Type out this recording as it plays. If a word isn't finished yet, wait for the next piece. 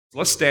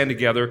Let's stand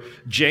together.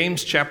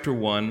 James chapter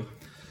 1,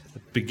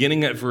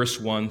 beginning at verse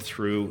 1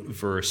 through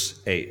verse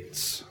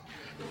 8.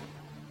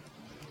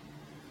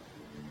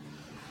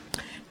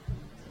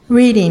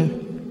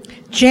 Reading.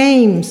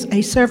 James,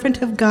 a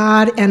servant of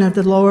God and of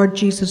the Lord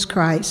Jesus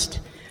Christ,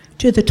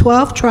 to the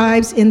 12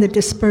 tribes in the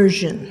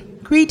dispersion,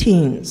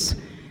 greetings.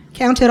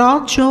 Count it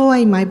all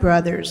joy, my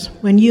brothers,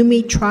 when you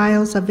meet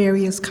trials of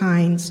various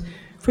kinds,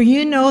 for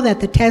you know that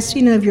the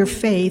testing of your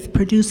faith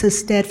produces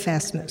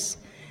steadfastness.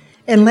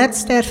 And let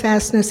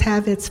steadfastness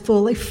have its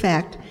full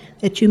effect,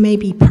 that you may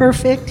be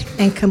perfect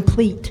and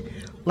complete,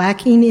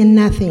 lacking in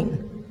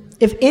nothing.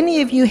 If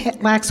any of you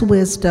lacks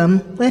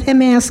wisdom, let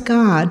him ask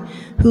God,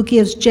 who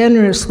gives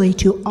generously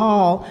to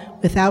all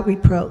without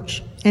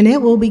reproach, and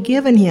it will be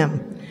given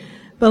him.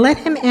 But let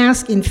him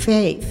ask in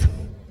faith,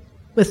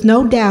 with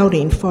no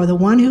doubting, for the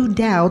one who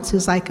doubts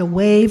is like a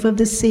wave of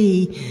the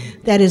sea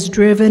that is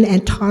driven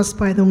and tossed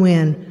by the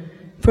wind.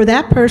 For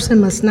that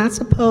person must not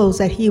suppose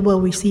that he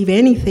will receive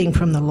anything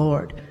from the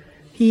Lord.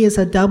 He is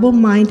a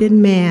double-minded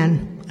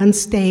man,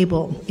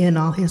 unstable in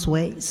all his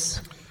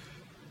ways.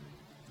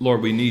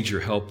 Lord, we need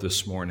your help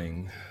this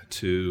morning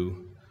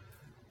to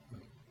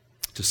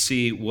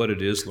see what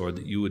it is, Lord,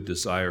 that you would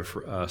desire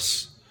for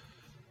us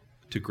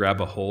to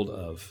grab a hold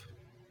of,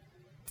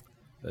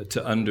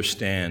 to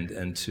understand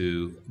and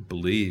to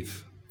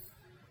believe.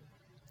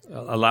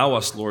 Allow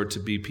us, Lord, to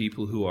be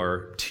people who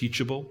are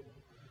teachable,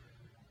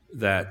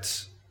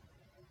 that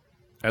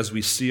as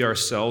we see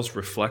ourselves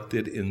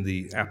reflected in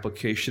the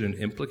application and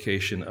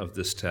implication of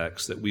this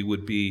text, that we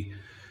would be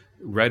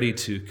ready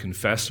to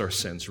confess our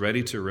sins,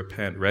 ready to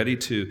repent, ready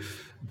to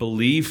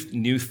believe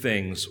new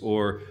things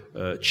or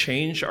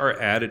change our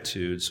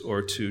attitudes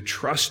or to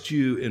trust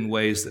you in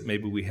ways that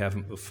maybe we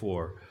haven't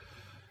before.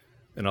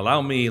 And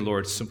allow me,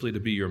 Lord, simply to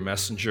be your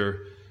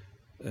messenger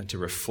and to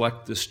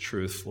reflect this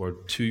truth,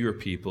 Lord, to your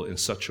people in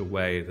such a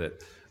way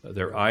that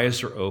their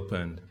eyes are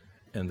opened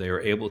and they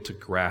are able to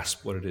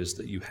grasp what it is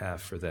that you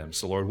have for them.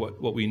 So, Lord,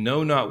 what we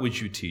know not would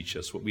you teach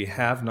us, what we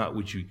have not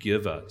would you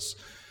give us,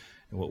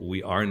 and what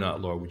we are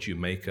not, Lord, would you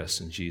make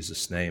us in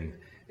Jesus' name.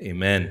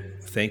 Amen.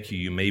 Thank you.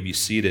 You may be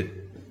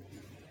seated.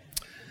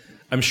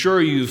 I'm sure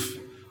you've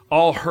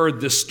all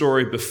heard this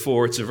story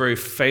before. It's a very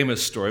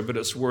famous story, but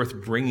it's worth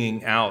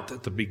bringing out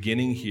at the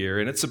beginning here.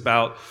 And it's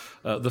about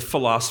the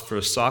philosopher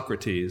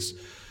Socrates.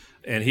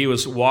 And he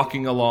was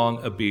walking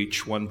along a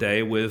beach one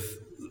day with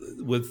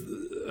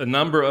a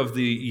number of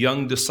the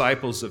young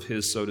disciples of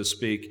his, so to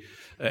speak.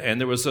 And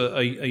there was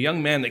a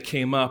young man that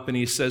came up and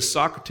he says,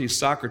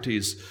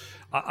 Socrates,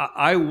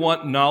 I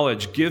want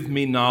knowledge. Give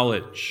me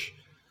knowledge.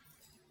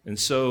 And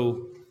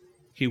so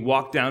he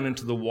walked down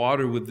into the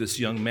water with this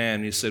young man.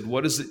 And he said,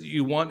 what is it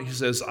you want? He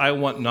says, I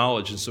want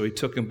knowledge. And so he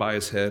took him by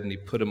his head and he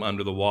put him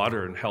under the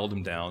water and held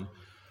him down.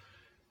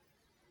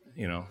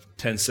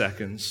 10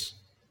 seconds,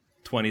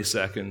 20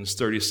 seconds,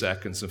 30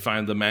 seconds. And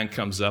finally the man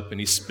comes up and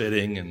he's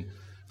spitting, and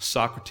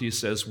Socrates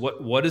says,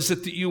 what is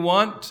it that you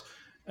want?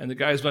 And the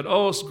guy's went,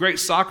 oh, it's great,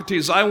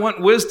 Socrates, I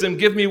want wisdom.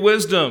 Give me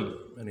wisdom.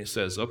 And he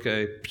says,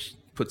 okay,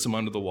 puts him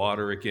under the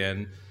water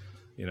again.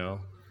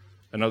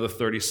 Another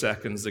 30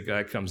 seconds, the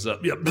guy comes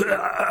up.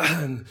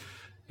 And,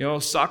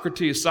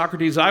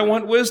 Socrates, I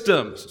want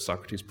wisdom. So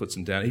Socrates puts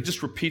him down. He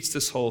just repeats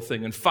this whole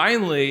thing. And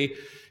finally,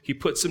 he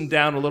puts him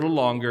down a little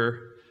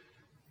longer.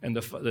 And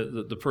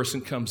the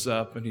person comes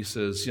up and he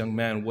says, young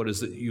man, what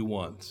is it you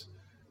want?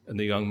 And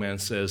the young man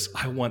says,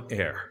 I want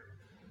air.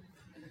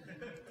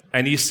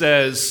 And he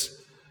says,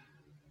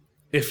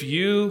 if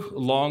you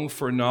long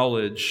for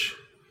knowledge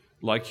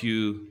like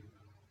you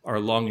are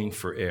longing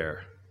for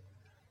air,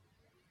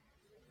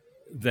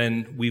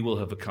 then we will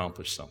have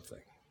accomplished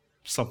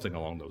something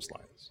along those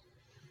lines.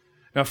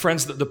 Now,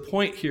 friends, the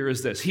point here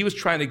is this. He was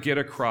trying to get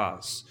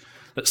across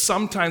that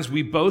sometimes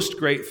we boast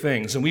great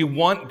things and we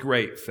want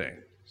great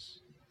things.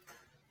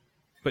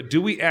 But do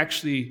we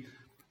actually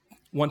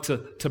want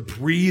to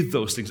breathe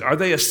those things? Are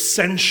they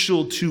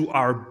essential to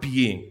our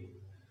being?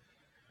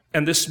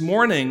 And this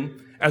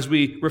morning, as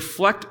we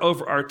reflect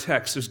over our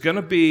text, there's going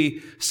to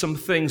be some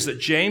things that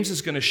James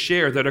is going to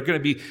share that are going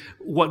to be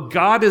what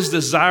God is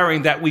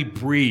desiring that we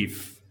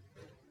breathe.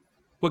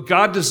 What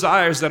God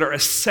desires that are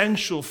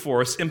essential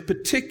for us, in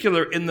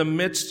particular in the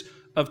midst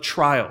of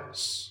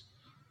trials.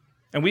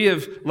 And we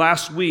have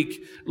last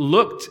week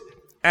looked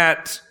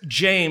at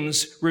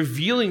James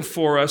revealing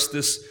for us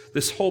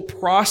this whole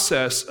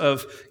process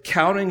of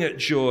counting it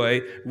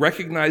joy,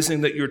 recognizing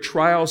that your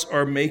trials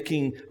are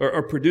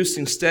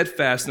producing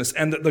steadfastness,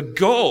 and that the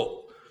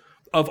goal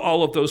of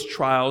all of those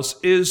trials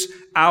is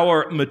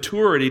our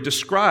maturity,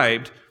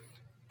 described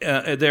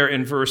there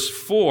in verse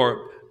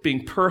 4,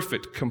 being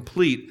perfect,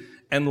 complete,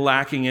 and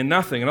lacking in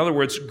nothing. In other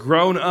words,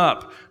 grown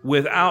up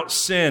without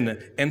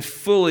sin and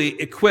fully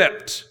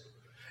equipped.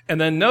 And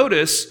then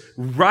notice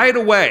right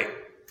away,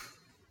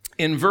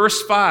 in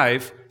verse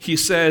 5, he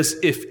says,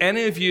 if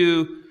any of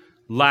you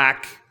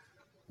lack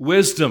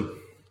wisdom.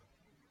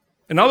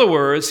 In other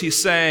words,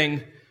 he's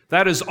saying,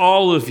 that is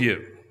all of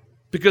you.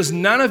 Because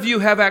none of you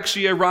have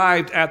actually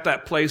arrived at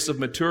that place of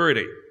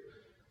maturity.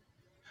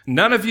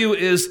 None of you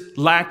is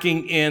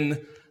lacking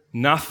in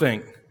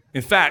nothing.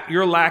 In fact,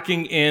 you're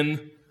lacking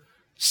in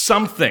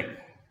something.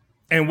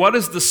 And what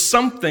is the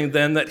something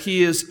then that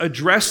he is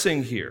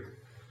addressing here?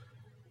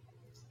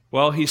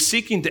 Well, he's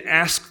seeking to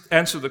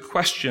answer the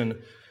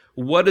question,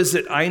 what is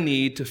it I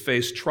need to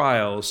face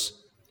trials?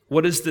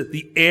 What is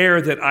the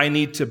air that I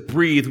need to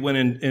breathe when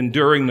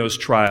enduring those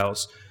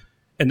trials?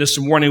 And this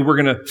morning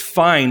we're going to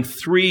find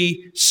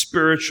 3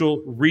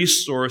 spiritual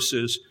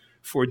resources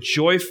for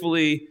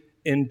joyfully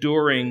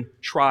enduring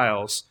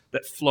trials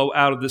that flow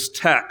out of this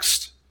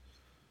text.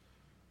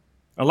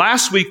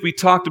 Last week we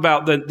talked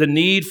about the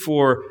need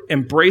for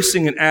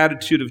embracing an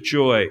attitude of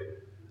joy,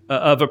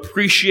 of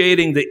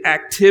appreciating the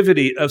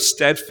activity of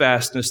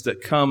steadfastness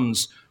that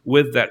comes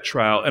with that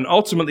trial, and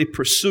ultimately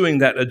pursuing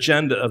that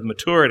agenda of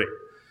maturity.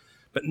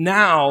 But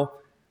now,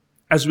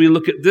 as we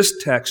look at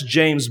this text,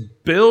 James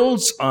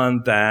builds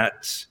on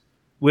that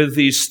with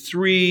these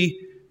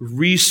 3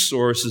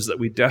 resources that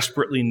we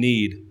desperately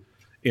need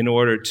in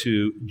order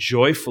to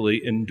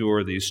joyfully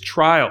endure these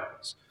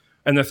trials.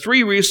 And the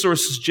 3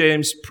 resources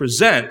James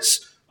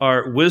presents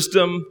are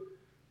wisdom,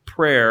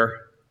 prayer,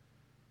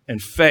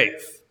 and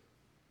faith.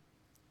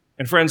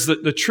 And friends,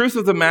 the truth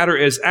of the matter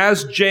is,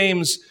 as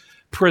James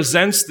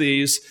presents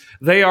these,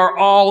 they are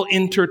all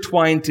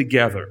intertwined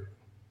together.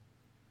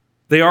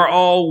 They are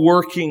all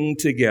working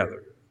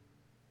together.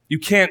 You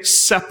can't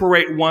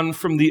separate one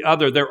from the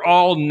other. They're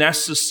all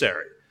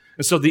necessary.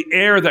 And so the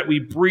air that we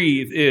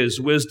breathe is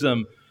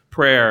wisdom,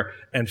 prayer,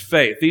 and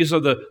faith. These are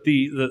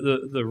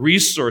the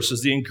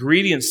resources, the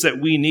ingredients that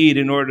we need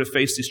in order to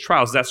face these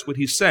trials. That's what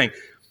he's saying.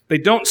 They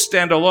don't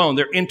stand alone.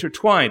 They're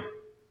intertwined.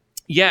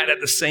 Yet, at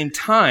the same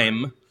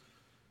time,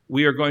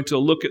 we are going to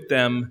look at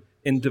them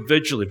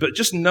individually. But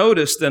just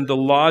notice then the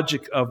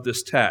logic of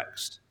this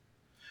text.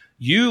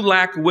 You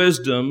lack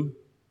wisdom,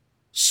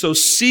 so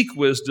seek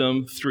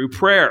wisdom through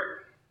prayer.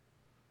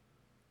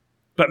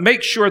 But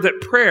make sure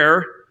that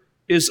prayer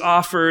is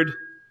offered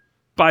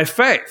by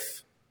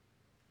faith.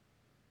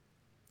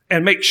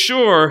 And make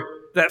sure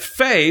that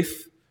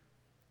faith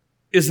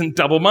isn't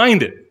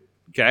double-minded.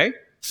 Okay?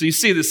 So you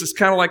see, this is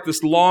kind of like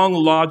this long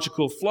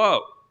logical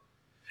flow.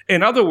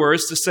 In other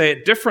words, to say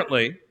it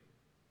differently,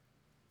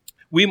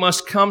 we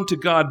must come to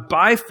God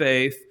by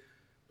faith,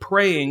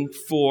 praying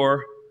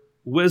for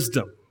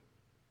wisdom.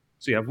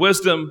 So you have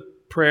wisdom,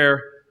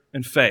 prayer,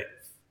 and faith.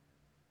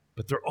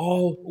 But they're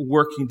all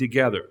working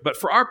together. But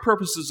for our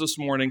purposes this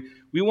morning,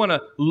 we want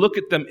to look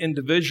at them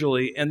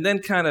individually and then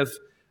kind of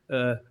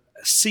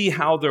see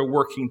how they're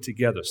working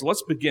together. So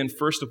let's begin,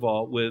 first of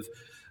all, with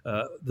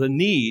the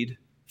need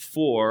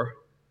for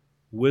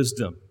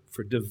wisdom,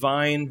 for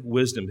divine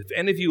wisdom. If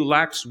any of you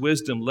lacks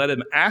wisdom, let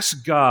him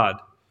ask God,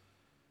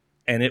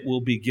 and it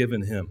will be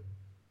given him.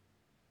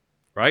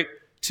 Right?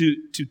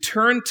 To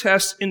turn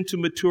tests into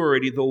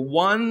maturity, the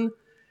one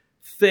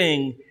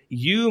thing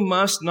you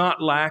must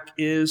not lack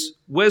is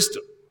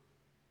wisdom.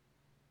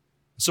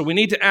 So we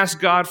need to ask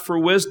God for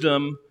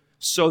wisdom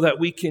so that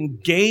we can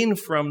gain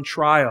from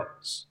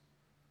trials.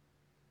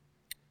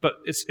 But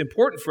it's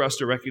important for us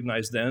to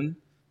recognize then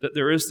that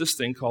there is this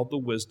thing called the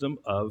wisdom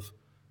of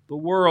the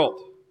world.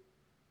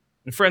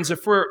 And friends,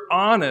 if we're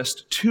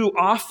honest, too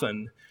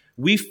often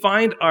we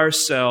find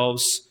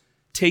ourselves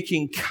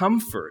taking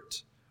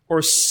comfort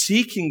or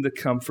seeking the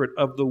comfort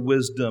of the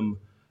wisdom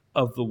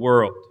of the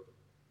world.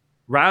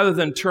 Rather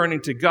than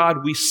turning to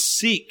God, we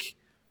seek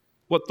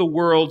what the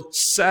world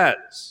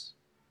says.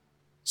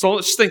 So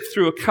let's think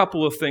through a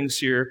couple of things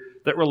here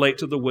that relate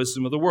to the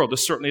wisdom of the world.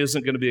 This certainly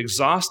isn't going to be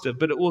exhaustive,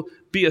 but it will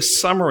be a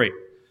summary.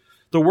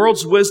 The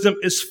world's wisdom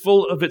is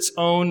full of its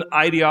own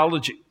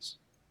ideologies.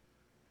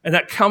 And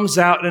that comes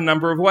out in a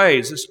number of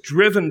ways. It's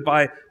driven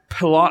by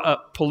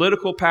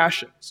political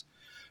passions.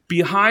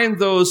 Behind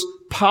those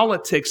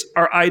politics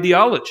are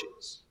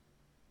ideologies.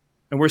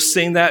 And we're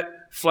seeing that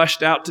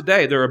fleshed out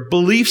today. There are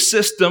belief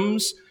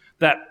systems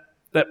that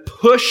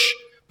push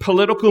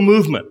political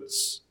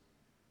movements.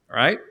 All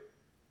right?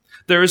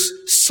 There's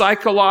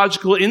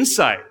psychological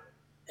insight.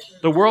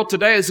 The world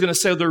today is going to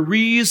say the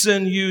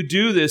reason you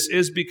do this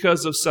is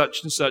because of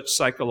such and such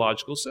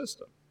psychological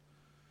system.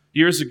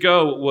 Years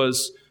ago it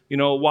was,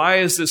 why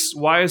is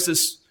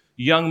this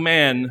young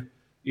man,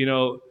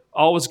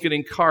 always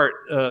getting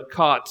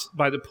caught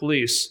by the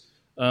police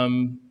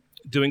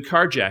doing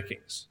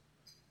carjackings?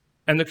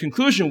 And the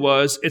conclusion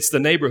was, it's the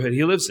neighborhood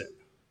he lives in.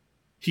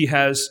 He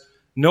has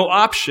no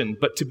option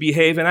but to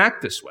behave and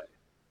act this way.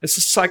 It's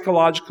a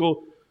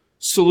psychological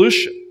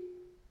solution,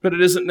 but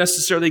it isn't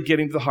necessarily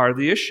getting to the heart of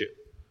the issue.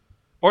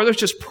 Or there's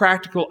just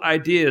practical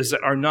ideas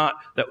that are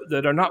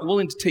not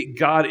willing to take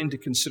God into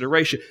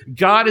consideration.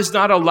 God is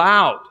not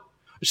allowed.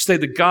 I should say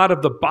the God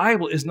of the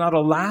Bible is not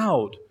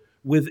allowed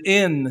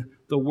within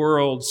the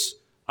world's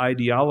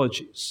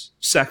ideologies.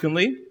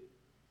 Secondly,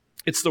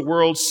 it's the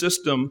world's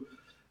system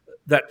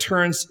that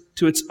turns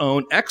to its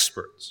own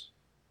experts.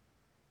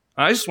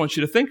 I just want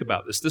you to think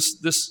about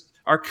this.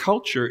 Our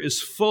culture is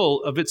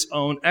full of its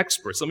own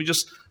experts. Let me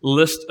just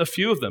list a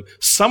few of them.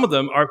 Some of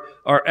them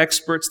are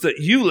experts that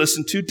you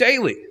listen to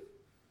daily.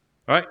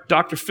 All right?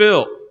 Dr.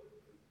 Phil,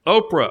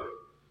 Oprah,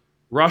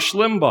 Rush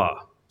Limbaugh,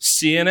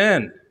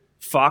 CNN,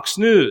 Fox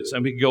News,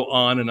 and we can go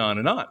on and on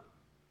and on.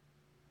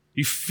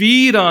 You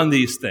feed on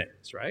these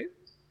things, right?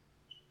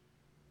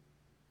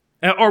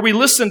 Or we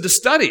listen to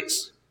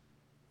studies.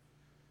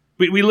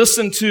 We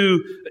listen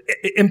to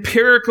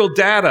empirical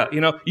data.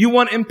 You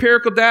want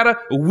empirical data?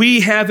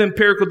 We have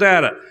empirical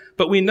data.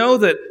 But we know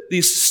that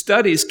these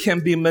studies can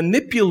be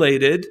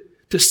manipulated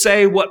to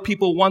say what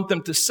people want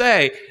them to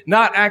say,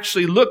 not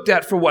actually looked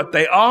at for what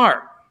they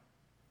are.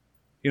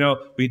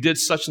 We did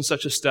such and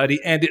such a study,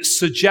 and it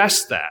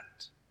suggests that.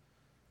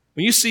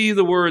 When you see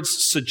the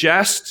words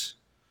suggest,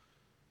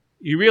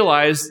 you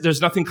realize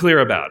there's nothing clear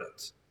about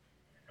it.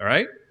 All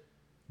right?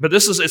 But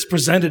it's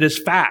presented as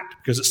fact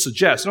because it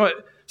suggests.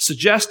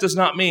 Suggest does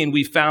not mean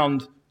we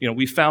found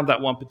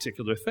that one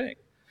particular thing.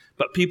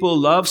 But people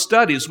love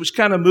studies, which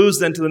kind of moves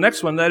then to the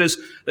next one. That is,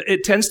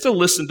 it tends to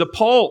listen to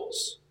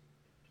polls.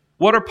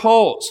 What are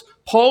polls?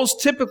 Polls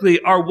typically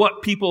are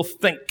what people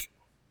think.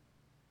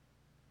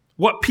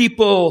 What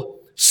people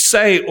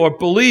say or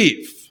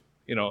believe.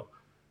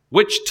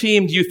 Which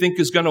team do you think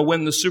is going to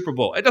win the Super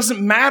Bowl? It doesn't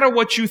matter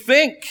what you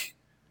think.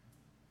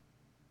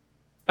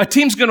 A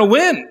team's going to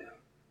win,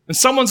 and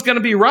someone's going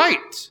to be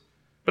right.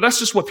 But that's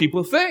just what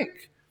people think.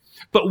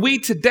 But we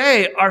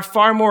today are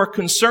far more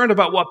concerned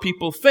about what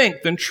people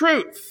think than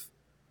truth.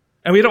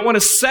 And we don't want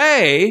to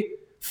say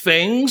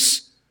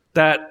things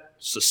that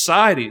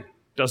society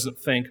doesn't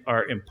think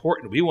are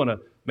important. We want to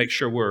make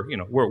sure we're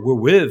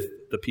with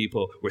the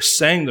people. We're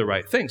saying the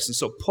right things. And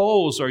so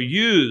polls are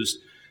used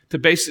to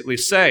basically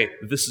say,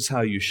 this is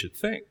how you should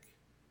think.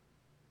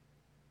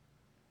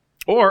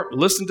 Or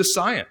listen to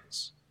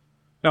science.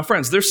 Now,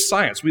 friends, there's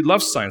science. We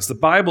love science. The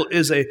Bible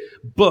is a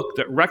book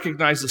that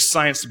recognizes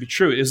science to be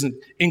true. It isn't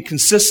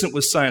inconsistent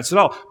with science at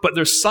all. But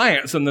there's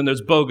science, and then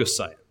there's bogus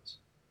science.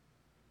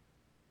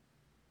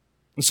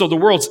 And so the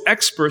world's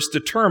experts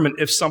determine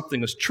if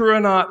something is true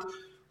or not,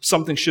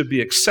 something should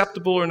be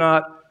acceptable or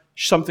not,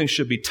 something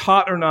should be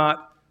taught or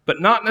not, but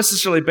not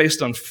necessarily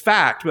based on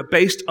fact, but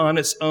based on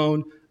its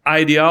own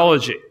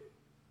ideology.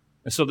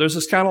 And so there's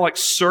this kind of like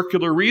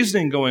circular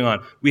reasoning going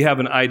on. We have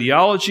an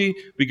ideology,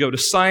 we go to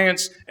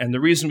science, and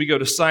the reason we go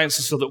to science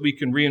is so that we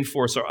can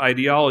reinforce our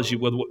ideology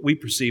with what we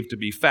perceive to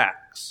be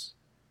facts.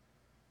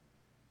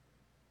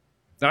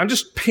 Now, I'm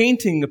just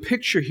painting a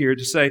picture here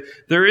to say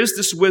there is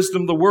this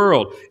wisdom of the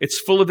world. It's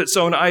full of its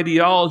own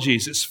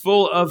ideologies. It's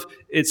full of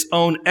its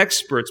own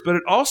experts, but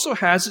it also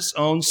has its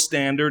own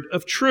standard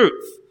of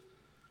truth.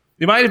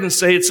 You might even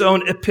say its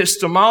own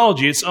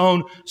epistemology, its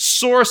own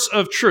source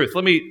of truth.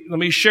 Let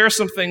me share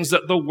some things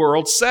that the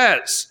world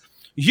says.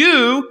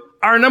 You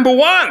are number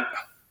one.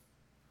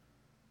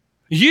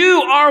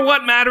 You are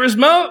what matters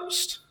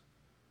most.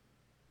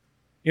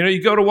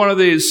 You go to one of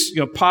these,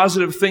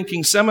 positive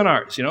thinking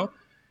seminars,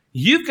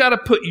 You've got to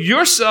put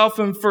yourself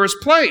in first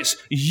place.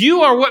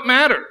 You are what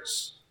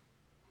matters.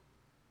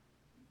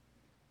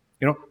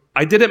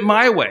 I did it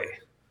my way.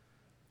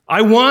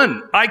 I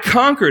won. I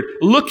conquered.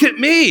 Look at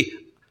me.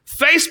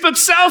 Facebook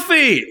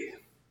selfie.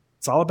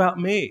 It's all about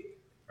me,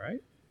 right?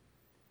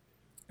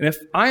 And if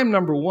I am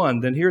number one,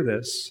 then hear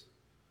this,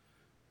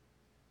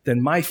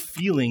 then my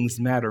feelings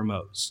matter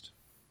most.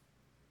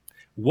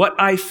 What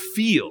I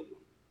feel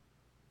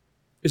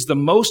is the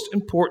most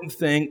important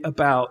thing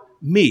about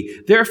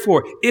me.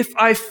 Therefore, if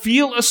I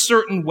feel a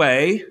certain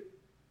way,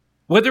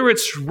 whether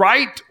it's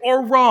right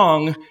or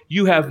wrong,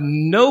 you have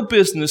no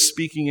business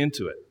speaking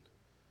into it.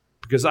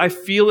 Because I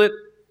feel it,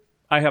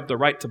 I have the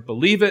right to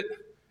believe it,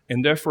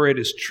 and therefore it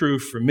is true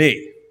for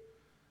me.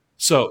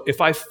 So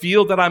if I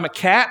feel that I'm a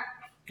cat,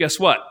 guess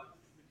what?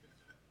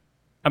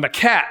 I'm a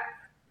cat.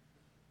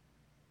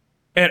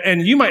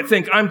 And you might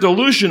think I'm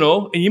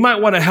delusional, and you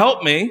might want to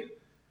help me,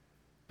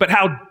 but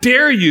how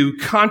dare you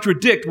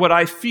contradict what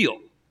I feel?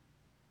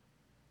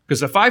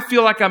 Because if I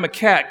feel like I'm a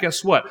cat,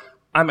 guess what?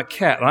 I'm a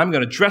cat, and I'm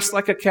going to dress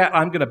like a cat,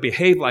 I'm going to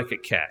behave like a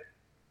cat.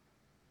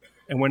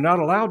 And we're not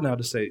allowed now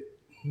to say,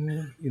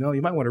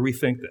 you might want to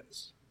rethink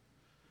this.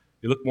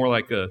 You look more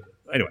like a...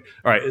 Anyway,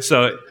 all right,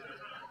 so,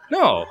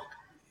 no.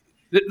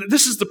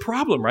 This is the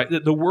problem, right?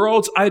 The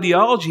world's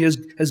ideology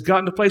has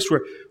gotten to a place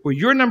where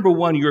you're number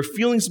one, your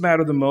feelings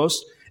matter the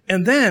most,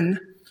 and then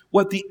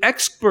what the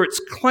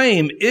experts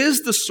claim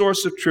is the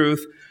source of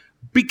truth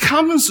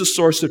becomes the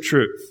source of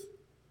truth.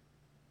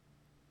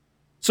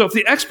 So if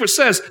the expert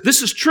says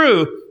this is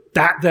true,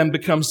 that then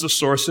becomes the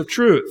source of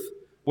truth,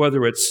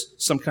 whether it's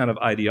some kind of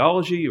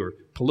ideology or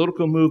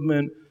political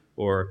movement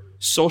or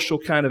social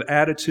kind of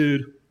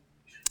attitude.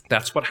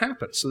 That's what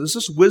happens. So there's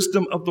this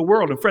wisdom of the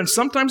world. And friends,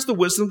 sometimes the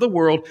wisdom of the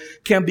world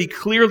can be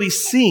clearly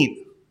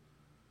seen.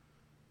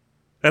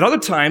 At other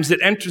times, it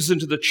enters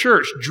into the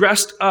church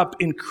dressed up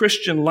in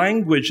Christian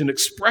language and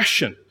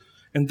expression,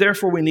 and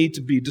therefore we need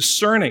to be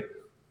discerning.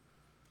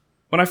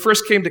 When I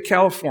first came to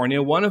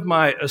California, one of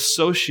my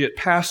associate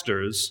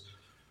pastors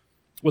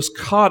was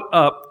caught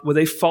up with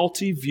a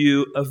faulty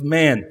view of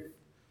man.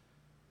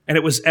 And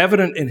it was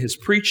evident in his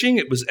preaching,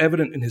 it was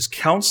evident in his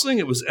counseling,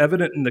 it was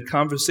evident in the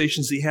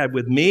conversations he had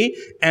with me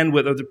and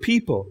with other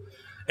people.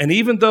 And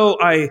even though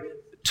I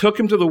took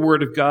him to the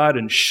Word of God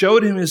and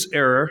showed him his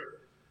error,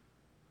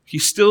 he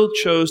still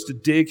chose to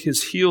dig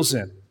his heels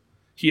in.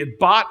 He had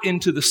bought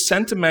into the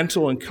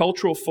sentimental and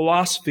cultural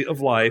philosophy of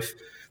life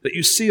that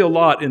you see a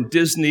lot in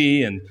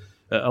Disney and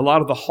a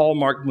lot of the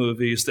Hallmark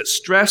movies that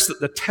stress that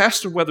the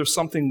test of whether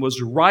something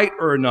was right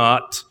or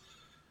not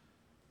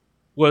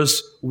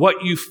was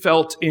what you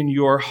felt in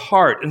your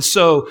heart. And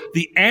so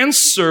the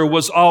answer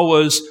was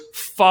always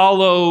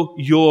follow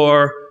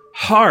your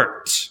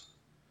heart.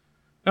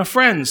 Now,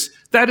 friends,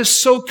 that is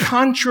so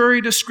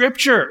contrary to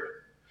Scripture.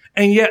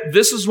 And yet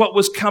this is what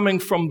was coming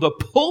from the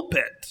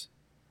pulpit.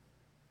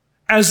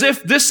 As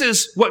if this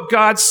is what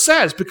God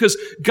says, because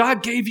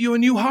God gave you a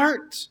new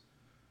heart.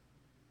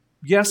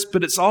 Yes,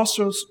 but it's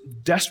also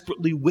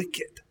desperately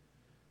wicked.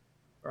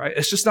 Right?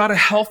 It's just not a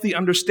healthy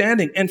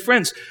understanding. And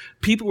friends,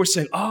 people were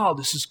saying, oh,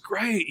 this is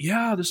great.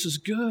 Yeah, this is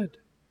good.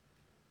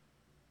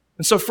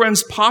 And so,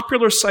 friends,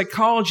 popular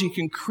psychology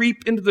can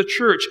creep into the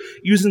church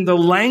using the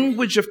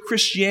language of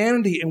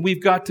Christianity, and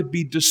we've got to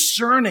be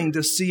discerning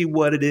to see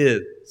what it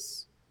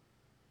is.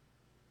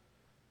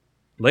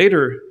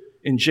 Later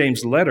in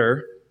James'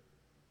 letter,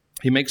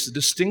 he makes a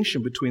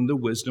distinction between the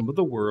wisdom of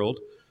the world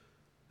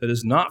that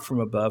is not from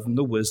above and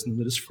the wisdom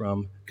that is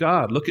from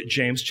God. Look at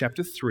James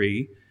chapter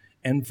 3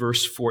 and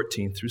verse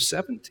 14 through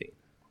 17.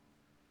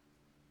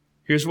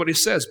 Here's what he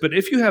says. But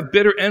if you have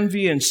bitter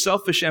envy and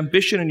selfish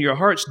ambition in your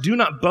hearts, do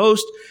not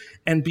boast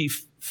and be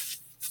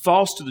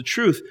false to the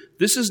truth.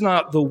 This is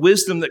not the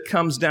wisdom that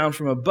comes down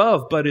from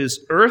above, but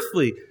is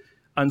earthly,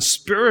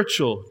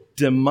 unspiritual,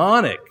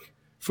 demonic.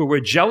 For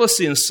where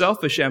jealousy and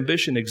selfish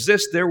ambition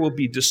exist, there will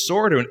be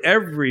disorder in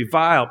every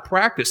vile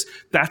practice.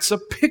 That's a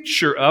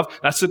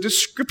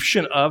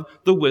description of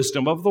the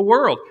wisdom of the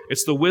world.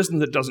 It's the wisdom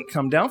that doesn't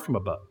come down from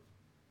above.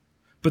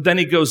 But then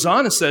he goes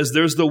on and says,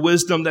 there's the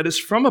wisdom that is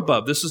from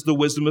above. This is the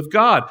wisdom of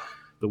God.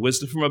 The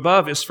wisdom from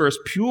above is first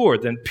pure,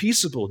 then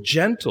peaceable,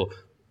 gentle,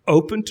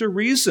 open to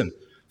reason,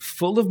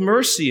 full of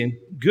mercy and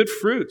good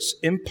fruits,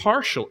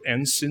 impartial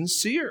and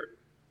sincere.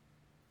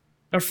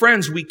 Now,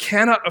 friends, we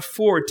cannot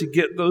afford to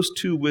get those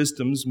two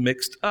wisdoms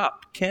mixed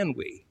up, can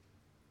we?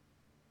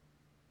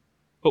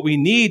 What we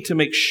need to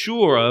make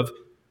sure of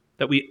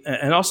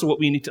and also what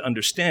we need to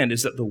understand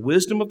is that the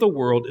wisdom of the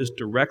world is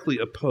directly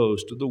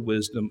opposed to the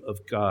wisdom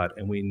of God,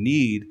 and we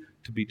need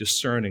to be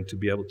discerning to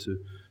be able to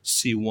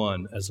see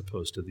one as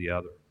opposed to the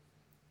other.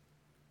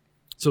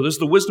 So there's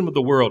the wisdom of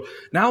the world.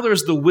 Now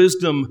there's the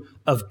wisdom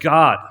of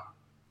God.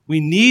 We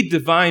need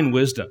divine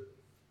wisdom.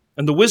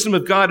 And the wisdom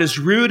of God is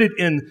rooted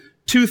in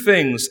two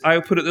things. I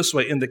will put it this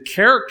way, in the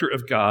character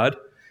of God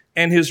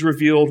and his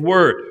revealed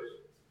word.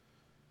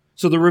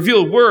 So the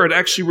revealed word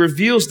actually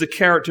reveals the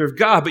character of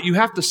God, but you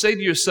have to say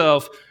to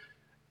yourself,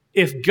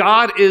 if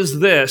God is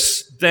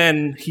this,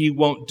 then he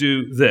won't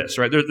do this,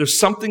 right? There's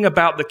something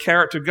about the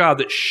character of God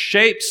that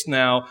shapes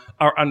now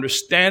our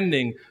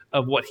understanding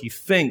of what he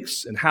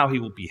thinks and how he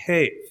will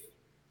behave.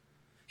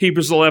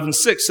 Hebrews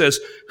 11:6 says,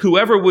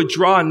 whoever would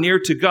draw near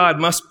to God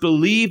must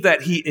believe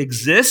that he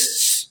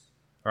exists,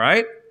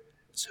 right?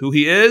 It's who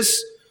he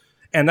is,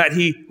 and that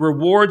he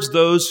rewards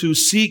those who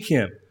seek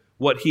him.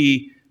 What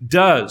he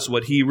does,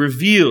 what he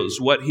reveals,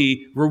 what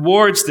he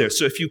rewards there.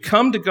 So if you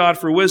come to God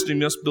for wisdom,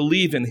 you must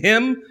believe in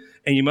him,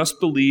 and you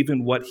must believe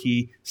in what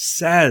he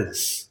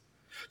says.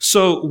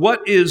 So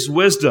what is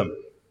wisdom?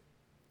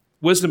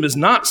 Wisdom is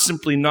not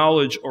simply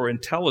knowledge or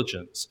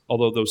intelligence,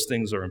 although those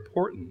things are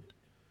important.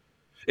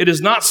 It is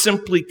not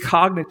simply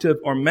cognitive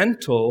or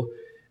mental.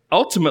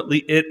 Ultimately,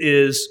 it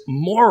is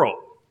moral.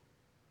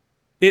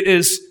 It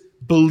is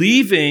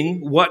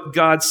believing what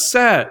God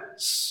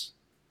says.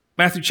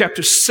 Matthew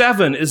chapter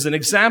 7 is an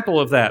example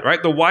of that,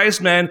 right? The wise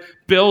man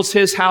builds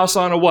his house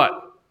on a what?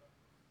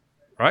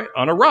 Right?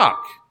 On a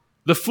rock.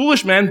 The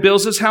foolish man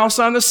builds his house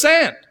on the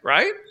sand,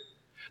 right?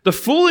 The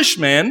foolish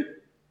man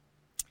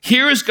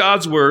hears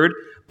God's word,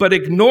 but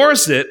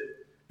ignores it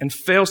and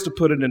fails to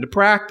put it into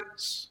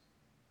practice.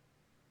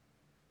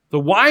 The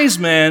wise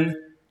man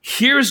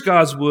hears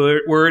God's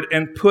word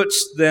and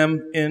puts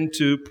them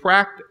into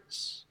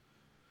practice.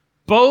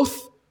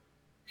 Both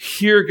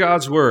hear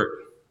God's word.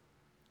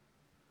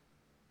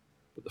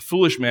 But the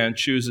foolish man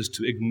chooses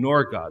to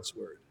ignore God's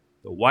word.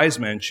 The wise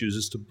man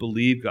chooses to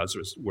believe God's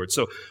word.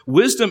 So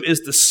wisdom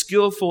is the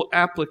skillful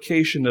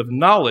application of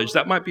knowledge.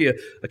 That might be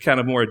a kind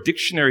of more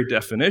dictionary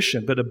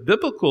definition, but a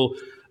biblical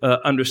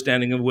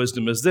understanding of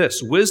wisdom is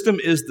this. Wisdom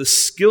is the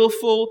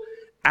skillful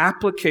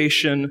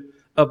application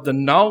of the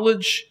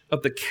knowledge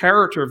of the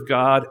character of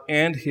God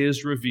and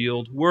his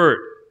revealed word.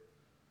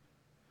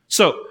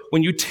 So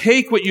when you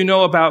take what you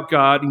know about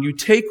God and you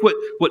take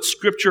what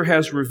Scripture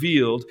has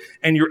revealed,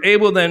 and you're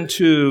able then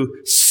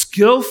to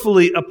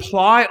skillfully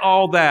apply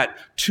all that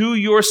to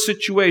your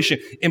situation,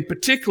 in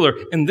particular,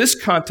 in this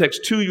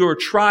context, to your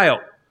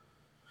trial,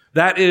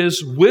 that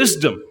is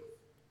wisdom.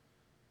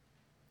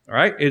 All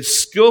right? It's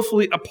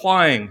skillfully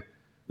applying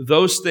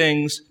those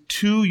things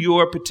to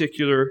your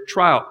particular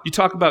trial. You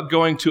talk about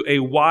going to a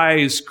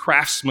wise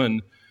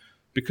craftsman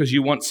because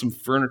you want some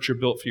furniture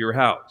built for your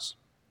house.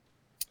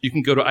 You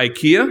can go to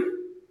IKEA,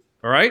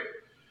 all right?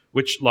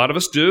 which a lot of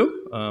us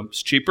do.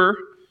 It's cheaper,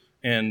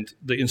 and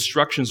the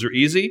instructions are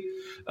easy.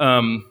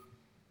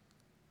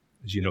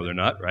 As you know, they're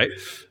not, right?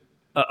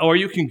 Or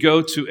you can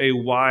go to a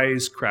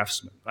wise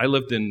craftsman. I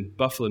lived in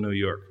Buffalo, New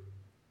York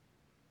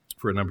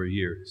for a number of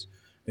years.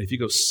 And if you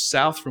go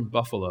south from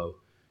Buffalo,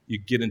 you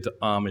get into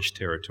Amish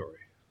territory.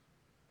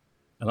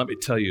 And let me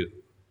tell you,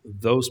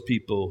 those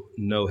people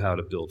know how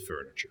to build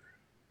furniture.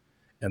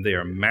 And they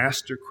are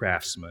master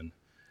craftsmen.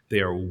 They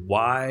are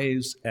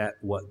wise at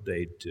what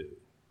they do.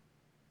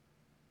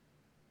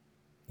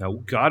 Now,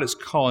 God is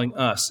calling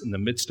us in the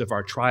midst of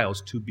our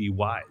trials to be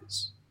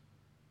wise,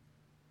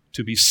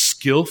 to be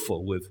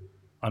skillful with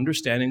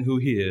understanding who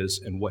He is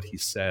and what He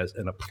says,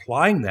 and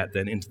applying that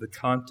then into the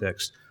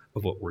context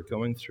of what we're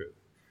going through.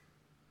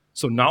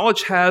 So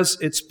knowledge has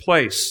its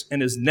place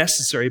and is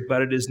necessary,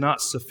 but it is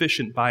not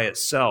sufficient by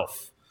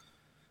itself.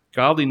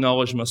 Godly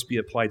knowledge must be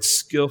applied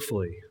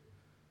skillfully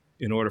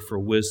in order for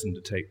wisdom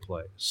to take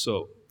place.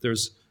 So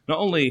there's not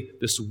only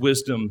this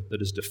wisdom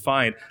that is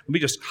defined, let me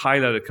just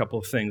highlight a couple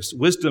of things.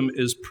 Wisdom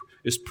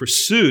is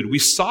pursued. We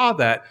saw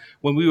that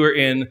when we were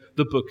in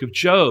the book of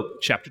Job,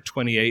 chapter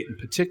 28 in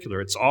particular.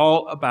 It's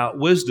all about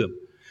wisdom.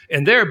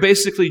 And there,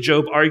 basically,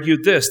 Job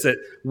argued this, that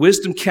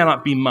wisdom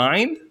cannot be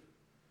mined.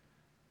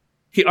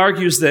 He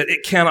argues that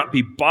it cannot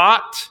be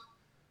bought,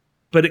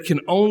 but it can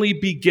only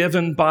be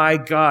given by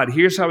God.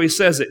 Here's how he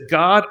says it.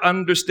 God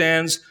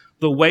understands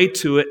the way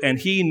to it, and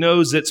He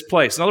knows its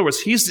place. In other words,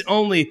 He's the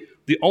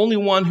only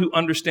one who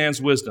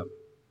understands wisdom.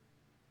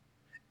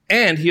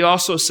 And he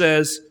also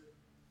says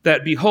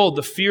that, behold,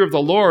 the fear of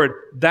the Lord,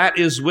 that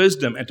is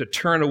wisdom, and to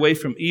turn away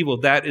from evil,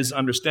 that is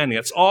understanding.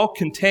 It's all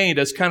contained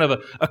as kind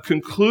of a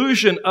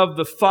conclusion of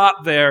the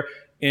thought there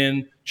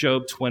in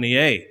Job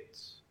 28.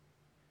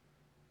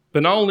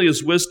 But not only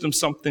is wisdom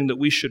something that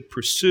we should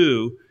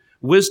pursue,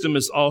 wisdom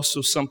is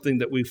also something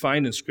that we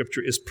find in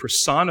Scripture is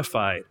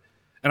personified.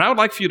 And I would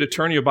like for you to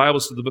turn your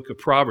Bibles to the book of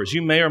Proverbs.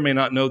 You may or may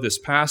not know this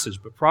passage,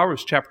 but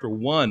Proverbs chapter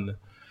 1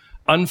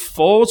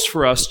 unfolds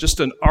for us just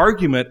an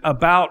argument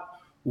about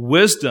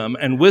wisdom,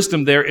 and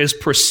wisdom there is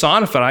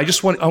personified.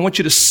 I want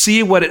you to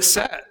see what it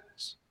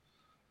says.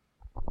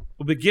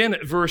 We'll begin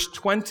at verse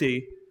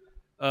 20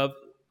 of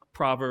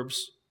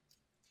Proverbs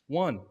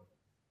 1.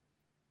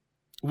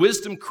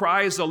 Wisdom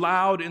cries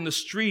aloud in the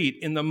street.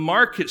 In the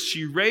markets,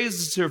 she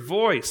raises her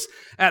voice.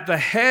 At the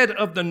head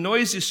of the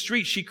noisy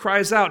street, she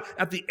cries out.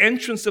 At the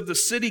entrance of the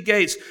city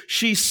gates,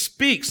 she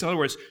speaks. In other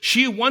words,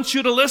 she wants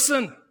you to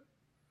listen.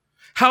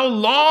 How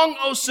long,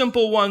 O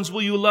simple ones,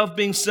 will you love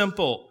being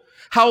simple?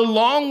 How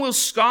long will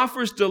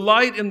scoffers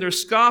delight in their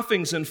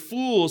scoffings and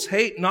fools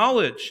hate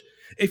knowledge?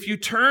 If you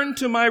turn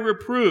to my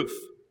reproof,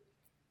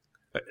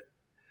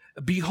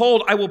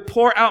 behold, I will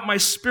pour out my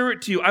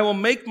spirit to you. I will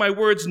make my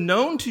words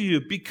known to you.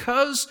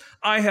 Because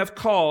I have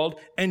called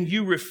and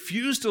you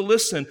refuse to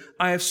listen,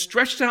 I have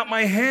stretched out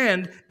my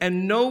hand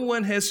and no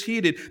one has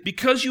heeded.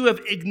 Because you have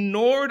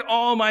ignored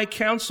all my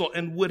counsel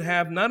and would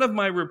have none of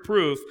my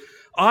reproof,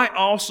 I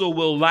also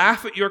will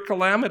laugh at your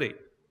calamity.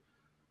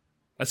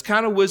 That's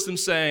kind of wisdom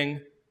saying,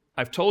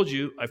 I've told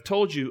you, I've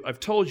told you, I've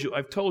told you,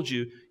 I've told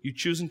you. You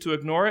choosing to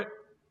ignore it?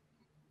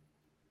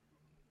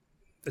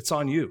 It's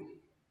on you.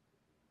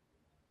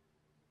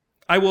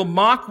 I will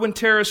mock when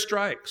terror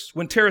strikes.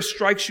 When terror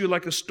strikes you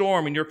like a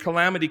storm and your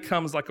calamity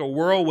comes like a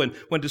whirlwind,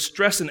 when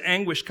distress and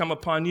anguish come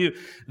upon you,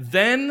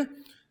 then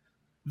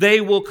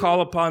they will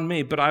call upon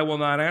me, but I will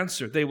not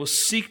answer. They will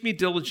seek me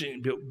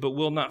diligently, but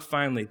will not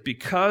find me.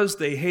 Because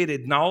they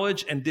hated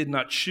knowledge and did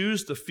not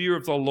choose the fear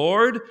of the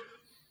Lord,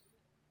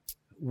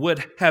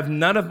 would have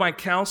none of my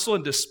counsel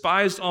and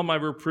despised all my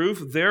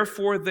reproof,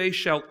 therefore they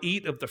shall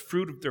eat of the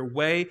fruit of their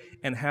way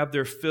and have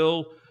their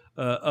fill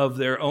of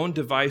their own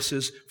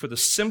devices, for the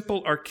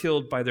simple are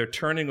killed by their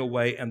turning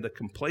away, and the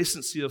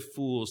complacency of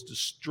fools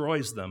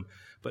destroys them.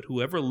 But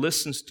whoever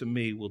listens to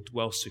me will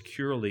dwell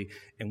securely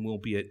and will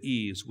be at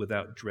ease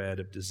without dread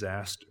of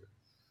disaster.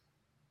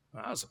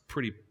 Now, that was a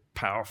pretty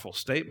powerful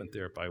statement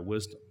there by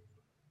wisdom.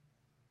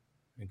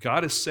 And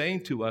God is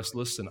saying to us,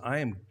 listen, I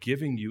am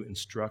giving you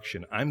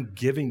instruction. I'm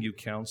giving you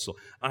counsel.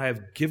 I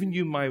have given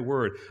you my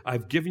word.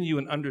 I've given you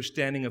an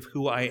understanding of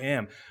who I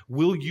am.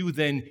 Will you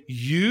then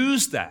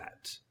use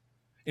that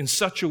in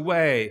such a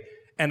way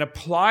and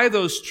apply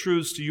those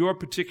truths to your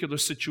particular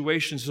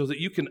situation so that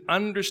you can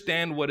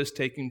understand what is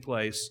taking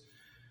place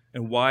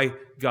and why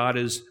God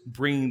is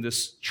bringing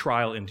this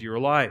trial into your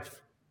life?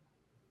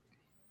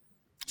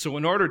 So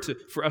in order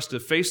for us to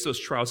face those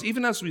trials,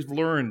 even as we've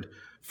learned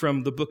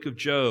from the book of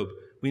Job,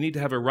 we need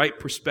to have a right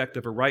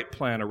perspective, a right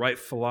plan, a right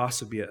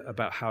philosophy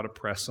about how to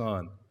press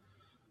on.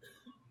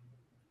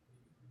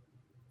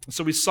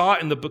 So we saw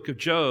in the book of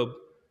Job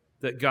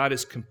that God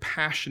is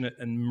compassionate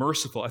and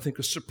merciful. I think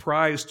a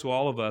surprise to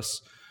all of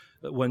us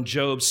when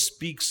Job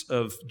speaks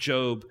of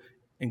Job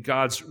and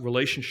God's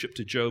relationship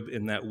to Job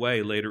in that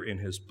way later in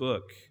his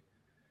book.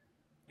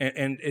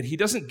 And he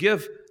doesn't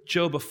give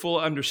Job a full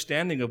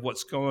understanding of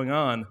what's going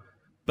on,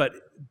 but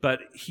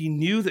he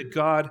knew that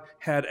God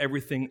had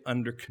everything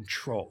under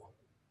control.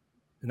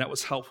 And that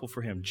was helpful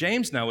for him.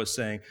 James now is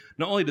saying,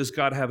 not only does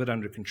God have it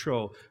under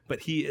control,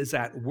 but he is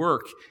at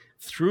work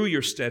through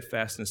your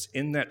steadfastness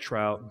in that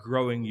trial,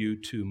 growing you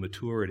to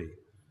maturity.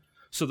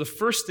 So the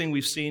first thing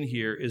we've seen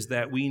here is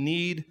that we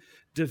need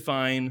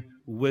divine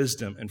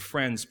wisdom. And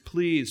friends,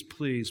 please,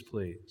 please,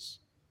 please,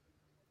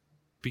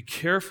 be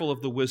careful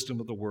of the wisdom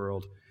of the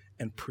world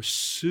and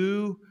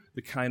pursue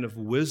the kind of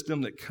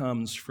wisdom that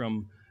comes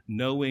from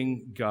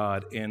knowing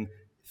God and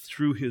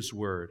through his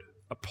word.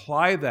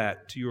 Apply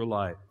that to your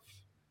life.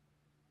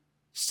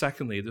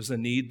 Secondly, there's a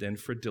need then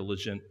for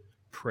diligent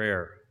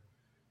prayer.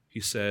 He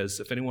says,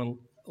 if anyone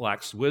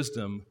lacks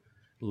wisdom,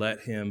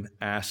 let him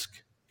ask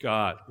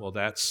God. Well,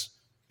 that's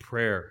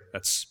prayer.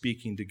 That's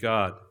speaking to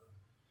God.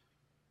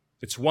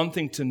 It's one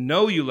thing to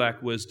know you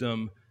lack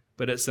wisdom,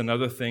 but it's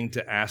another thing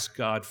to ask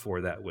God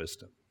for that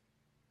wisdom.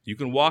 You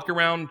can walk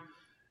around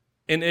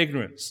in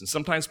ignorance, and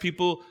sometimes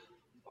people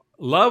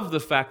love the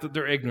fact that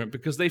they're ignorant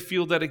because they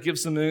feel that it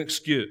gives them an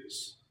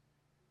excuse.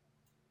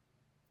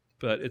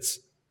 But it's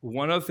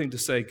one other thing to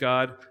say,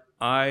 God,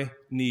 I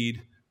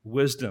need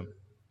wisdom.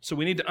 So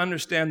we need to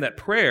understand that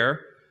prayer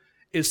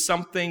is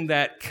something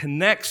that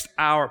connects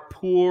our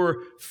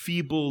poor,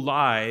 feeble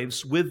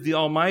lives with the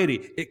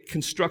Almighty. It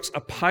constructs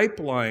a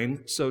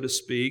pipeline, so to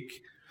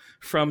speak,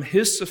 from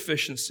his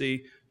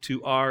sufficiency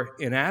to our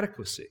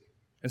inadequacy.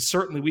 And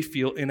certainly we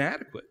feel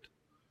inadequate.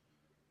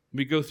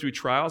 We go through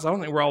trials. I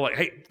don't think we're all like,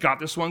 hey, got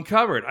this one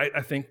covered.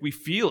 I think we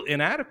feel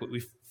inadequate.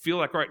 We feel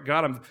like, all right,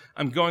 God,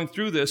 I'm going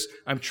through this.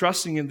 I'm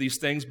trusting in these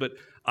things, but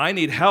I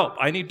need help.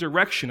 I need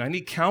direction. I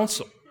need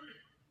counsel.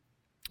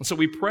 And so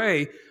we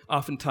pray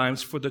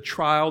oftentimes for the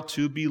trial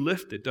to be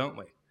lifted, don't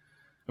we?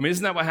 I mean,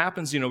 isn't that what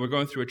happens? We're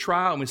going through a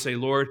trial and we say,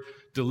 Lord,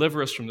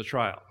 deliver us from the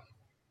trial.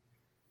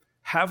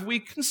 Have we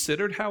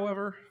considered,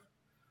 however,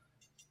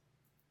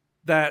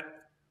 that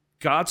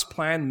God's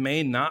plan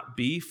may not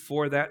be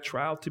for that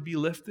trial to be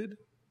lifted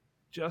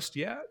just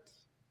yet?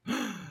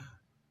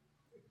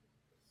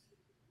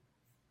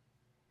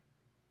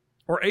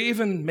 Or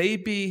even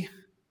maybe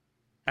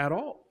at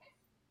all.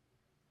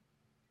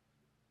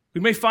 We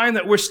may find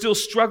that we're still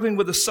struggling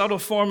with a subtle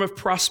form of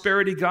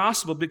prosperity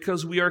gospel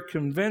because we are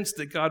convinced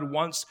that God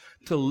wants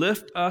to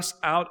lift us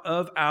out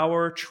of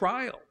our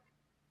trial.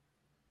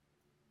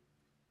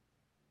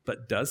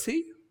 But does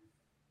he?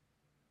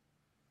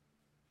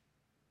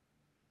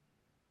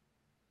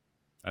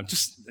 I'm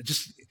just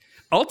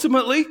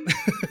ultimately,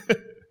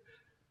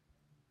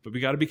 but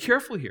we got to be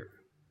careful here.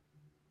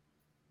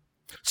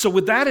 So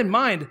with that in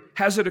mind,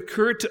 has it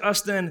occurred to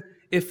us then,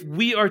 if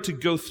we are to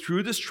go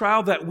through this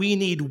trial, that we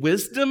need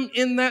wisdom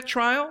in that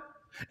trial?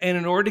 And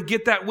in order to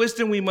get that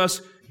wisdom, we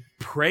must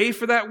pray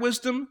for that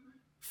wisdom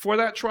for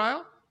that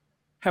trial?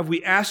 Have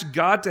we asked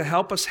God to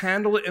help us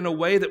handle it in a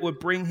way that would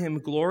bring him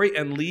glory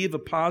and leave a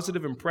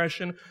positive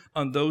impression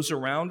on those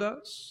around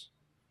us?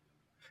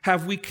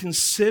 Have we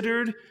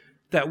considered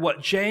that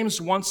what James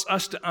wants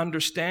us to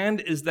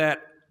understand is that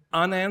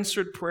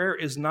unanswered prayer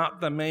is not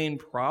the main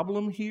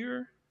problem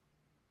here?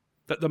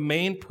 That the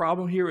main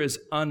problem here is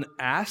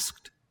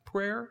unasked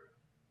prayer?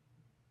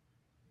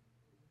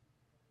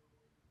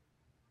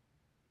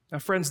 Now,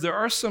 friends, there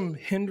are some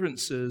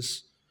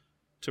hindrances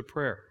to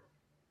prayer.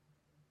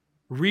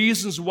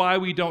 Reasons why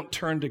we don't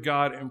turn to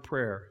God in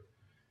prayer.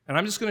 And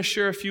I'm just going to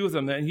share a few of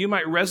them, and you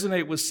might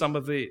resonate with some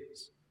of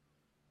these.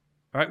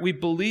 All right, we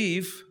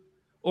believe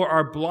or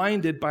are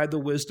blinded by the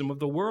wisdom of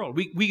the world.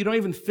 We don't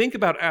even think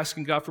about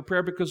asking God for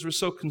prayer because we're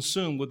so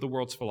consumed with the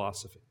world's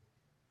philosophy.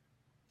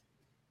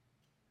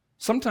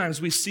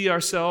 Sometimes we see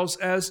ourselves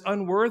as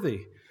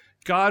unworthy.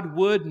 God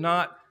would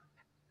not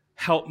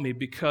help me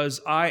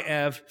because I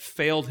have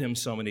failed him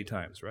so many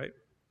times, right?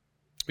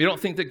 We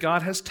don't think that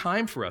God has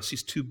time for us.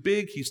 He's too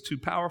big. He's too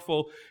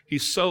powerful.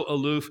 He's so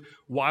aloof.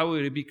 Why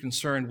would he be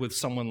concerned with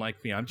someone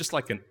like me? I'm just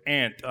like an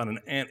ant on an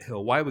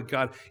anthill. Why would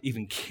God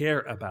even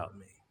care about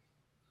me?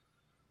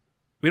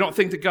 We don't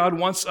think that God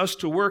wants us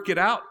to work it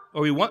out,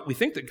 or we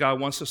think that God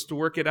wants us to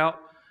work it out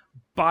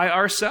by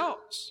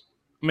ourselves.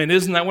 I mean,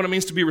 isn't that what it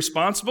means to be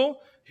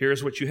responsible?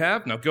 Here's what you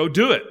have. Now go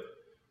do it.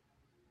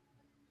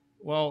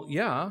 Well,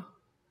 yeah,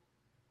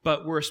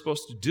 but we're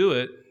supposed to do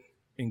it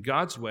in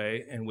God's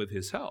way and with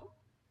his help.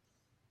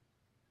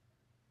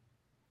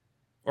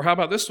 Or how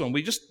about this one?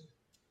 We just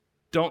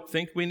don't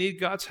think we need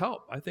God's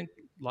help. I think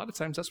a lot of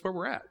times that's where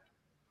we're at.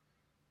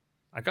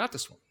 I got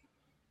this one.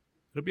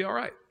 It'll be all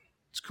right.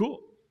 It's cool.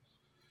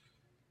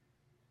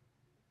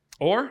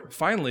 Or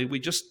finally, we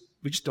just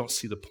don't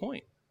see the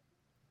point.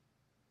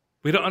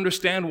 We don't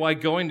understand why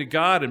going to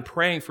God and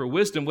praying for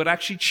wisdom would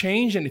actually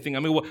change anything. I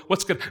mean,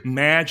 what's going to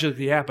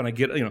magically happen?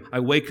 I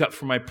wake up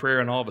from my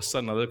prayer and all of a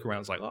sudden I look around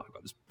and it's like, oh, I've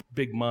got this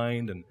big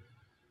mind and,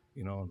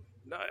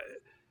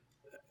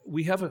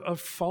 we have a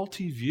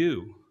faulty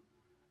view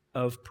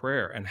of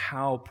prayer and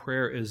how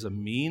prayer is a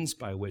means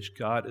by which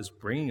God is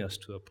bringing us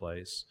to a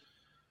place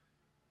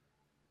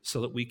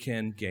so that we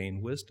can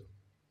gain wisdom.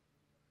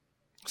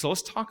 So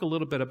let's talk a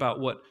little bit about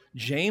what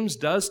James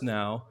does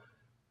now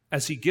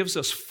as he gives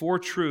us 4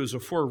 truths or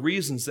 4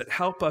 reasons that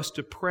help us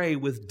to pray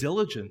with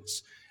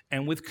diligence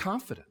and with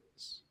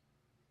confidence.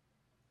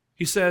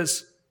 He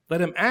says, let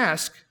him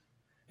ask.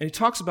 And he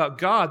talks about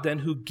God then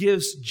who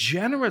gives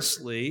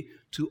generously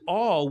to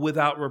all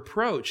without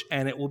reproach,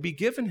 and it will be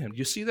given him. Do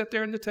you see that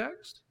there in the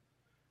text?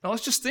 Now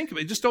let's just think of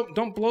it. Just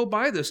don't blow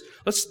by this.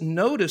 Let's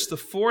notice the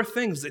four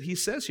things that he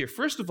says here.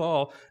 First of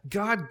all,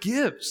 God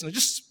gives. Now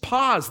just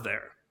pause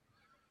there.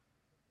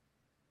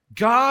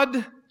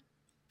 God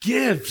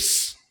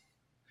gives.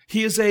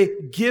 He is a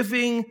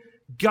giving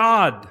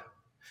God.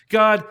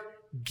 God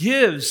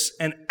gives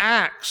and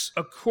acts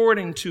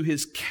according to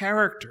his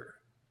character.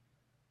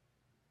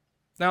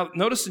 Now,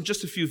 notice in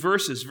just a few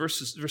verse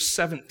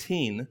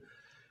 17,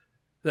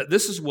 that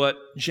this is what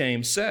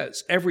James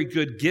says. Every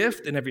good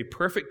gift and every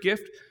perfect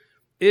gift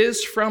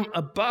is from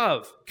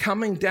above,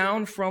 coming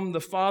down from the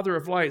Father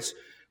of lights,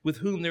 with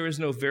whom there is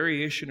no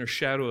variation or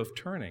shadow of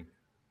turning.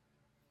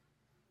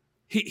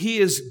 He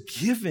is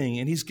giving,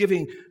 and he's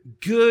giving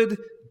good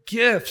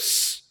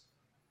gifts.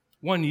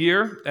 One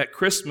year at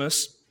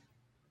Christmas,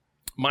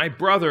 my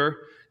brother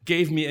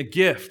gave me a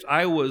gift.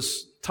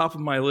 Top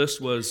of my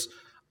list was,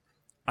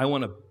 I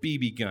want a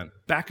BB gun.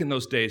 Back in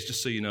those days,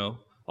 just so you know,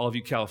 all of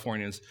you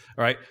Californians,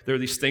 all right, there are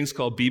these things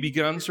called BB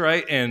guns,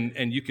 right?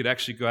 And you could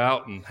actually go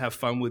out and have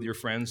fun with your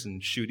friends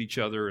and shoot each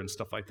other and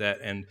stuff like that.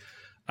 And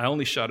I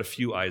only shot a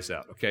few eyes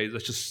out, okay?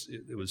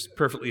 It was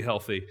perfectly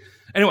healthy.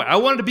 Anyway, I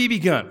wanted a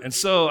BB gun. And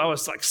so I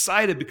was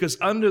excited because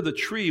under the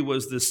tree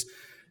was this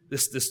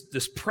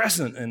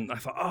present. And I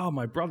thought, oh,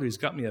 my brother, he's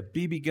got me a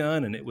BB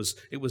gun. And it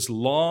was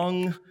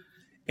long.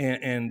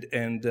 And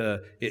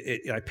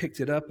I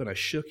picked it up and I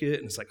shook it,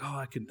 and it's like,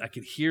 oh, I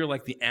could hear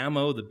like the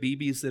ammo, the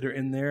BBs that are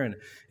in there, and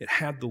it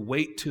had the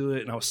weight to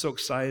it, and I was so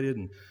excited.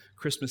 And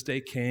Christmas Day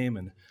came,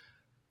 and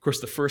of course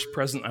the first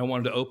present I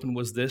wanted to open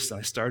was this, and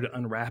I started to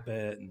unwrap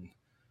it and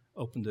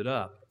opened it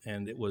up,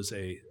 and it was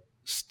a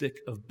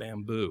stick of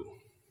bamboo.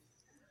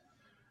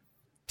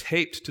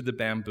 Taped to the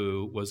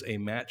bamboo was a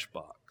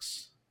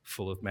matchbox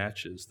full of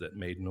matches that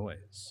made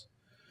noise.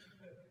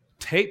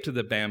 Taped to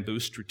the bamboo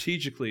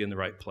strategically in the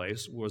right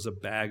place was a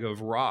bag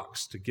of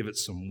rocks to give it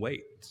some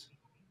weight.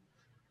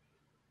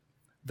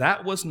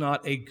 That was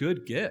not a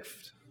good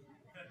gift.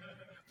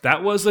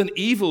 That was an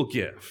evil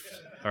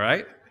gift, all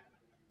right?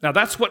 Now,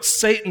 that's what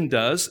Satan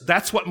does.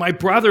 That's what my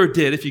brother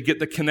did, if you get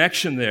the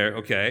connection there,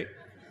 okay?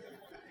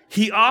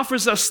 He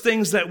offers us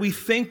things that we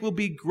think will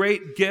be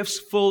great gifts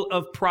full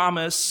of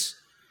promise,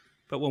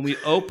 but when we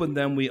open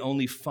them, we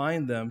only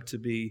find them to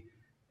be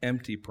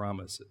empty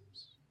promises.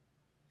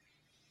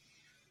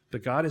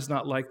 But God is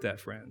not like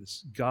that,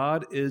 friends.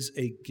 God is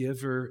a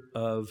giver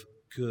of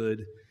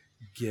good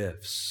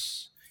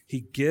gifts. He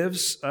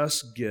gives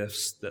us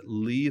gifts that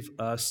leave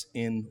us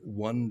in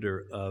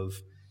wonder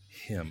of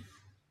him.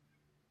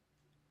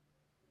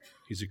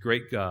 He's a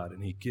great God,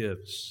 and he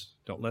gives.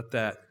 Don't let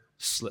that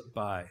slip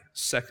by.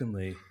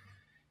 Secondly,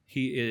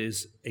 he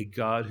is a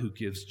God who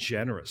gives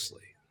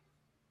generously.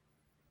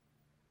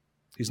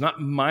 He's not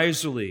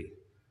miserly.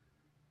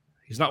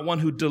 He's not one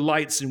who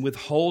delights in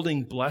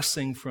withholding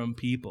blessing from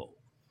people.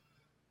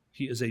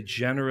 He is a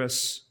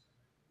generous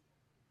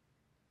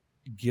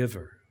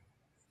giver.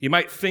 You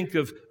might think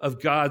of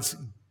God's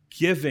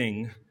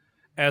giving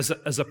as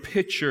a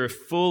pitcher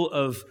full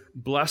of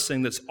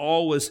blessing that's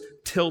always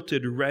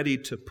tilted, ready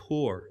to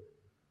pour.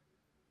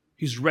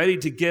 He's ready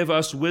to give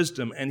us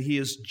wisdom, and he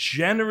is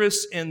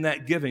generous in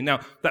that giving. Now,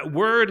 that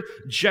word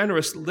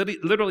generous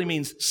literally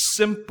means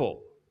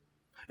simple.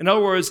 In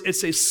other words,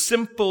 it's a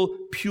simple,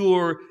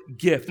 pure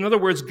gift. In other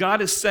words,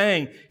 God is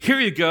saying, here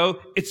you go,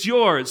 it's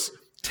yours,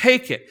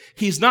 take it.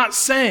 He's not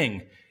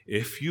saying,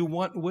 if you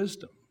want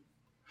wisdom,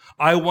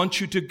 I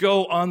want you to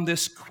go on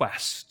this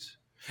quest.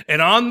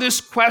 And on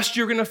this quest,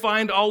 you're going to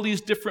find all these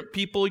different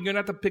people. You're going to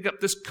have to pick up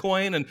this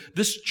coin and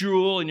this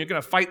jewel, and you're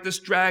going to fight this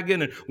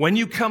dragon. And when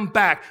you come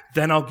back,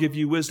 then I'll give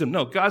you wisdom.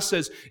 No, God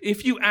says,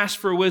 if you ask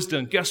for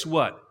wisdom, guess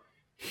what?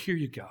 Here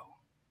you go.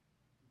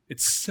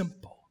 It's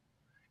simple.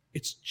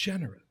 It's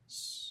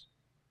generous.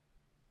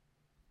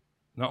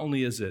 Not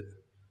only is it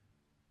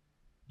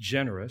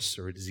generous,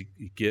 or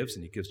he gives,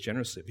 and he gives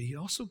generously, but he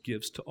also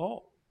gives to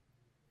all.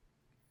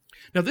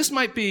 Now, this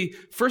might be,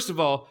 first of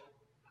all,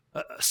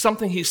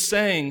 something he's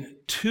saying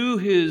to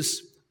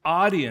his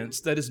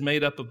audience that is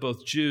made up of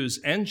both Jews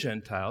and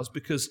Gentiles,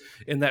 because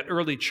in that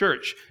early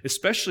church,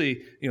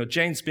 especially,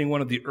 James being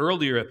one of the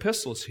earlier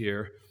epistles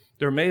here,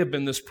 there may have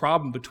been this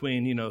problem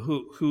between,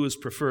 who is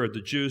preferred.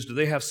 The Jews, do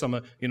they have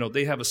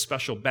they have a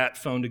special bat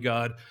phone to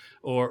God,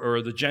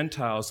 or the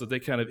Gentiles, that they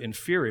kind of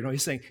inferior? No,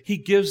 he's saying he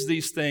gives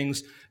these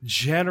things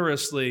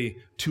generously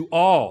to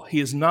all. He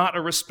is not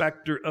a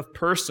respecter of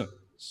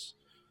persons.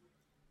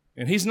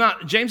 And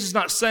James is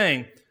not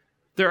saying,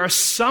 there are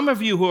some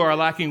of you who are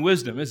lacking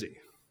wisdom, is he?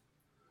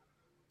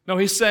 No,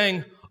 he's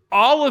saying,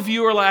 all of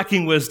you are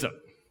lacking wisdom.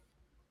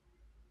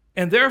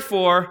 And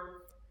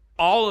therefore,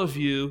 all of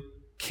you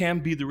can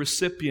be the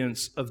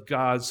recipients of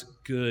God's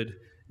good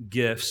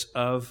gifts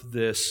of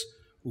this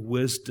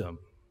wisdom.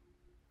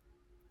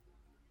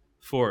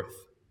 Fourth,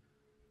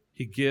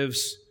 he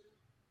gives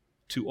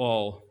to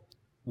all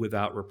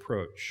without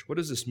reproach. What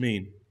does this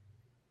mean?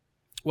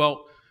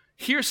 Well,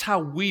 here's how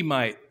we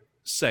might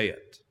say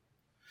it.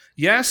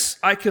 Yes,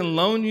 I can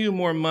loan you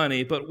more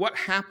money, but what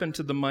happened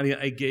to the money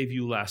I gave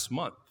you last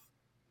month?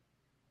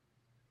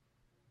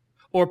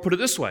 Or put it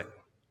this way,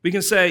 we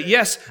can say,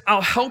 yes,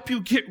 I'll help you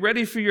get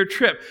ready for your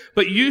trip,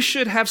 but you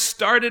should have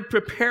started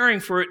preparing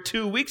for it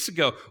 2 weeks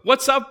ago.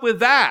 What's up with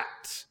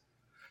that?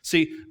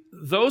 See,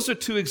 those are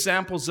two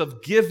examples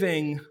of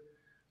giving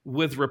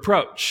with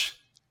reproach.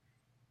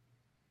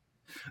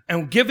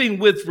 And giving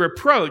with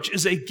reproach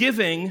is a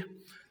giving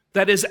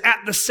that is at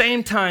the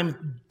same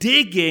time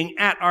digging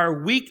at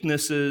our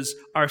weaknesses,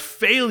 our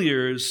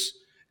failures,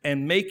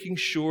 and making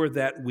sure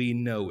that we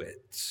know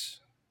it.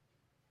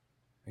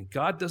 And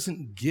God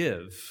doesn't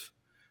give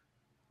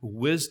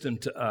wisdom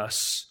to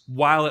us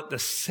while at the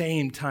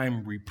same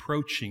time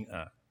reproaching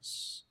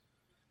us.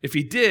 If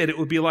he did, it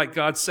would be like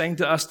God saying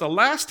to us, the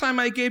last time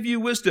I gave you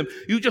wisdom,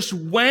 you just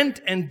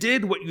went and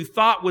did what you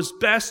thought was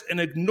best and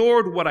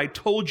ignored what I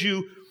told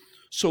you.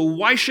 So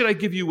why should I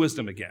give you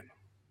wisdom again?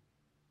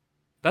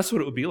 That's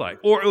what it would be like.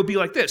 Or it would be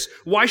like this.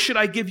 Why should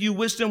I give you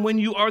wisdom when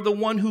you are the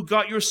one who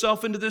got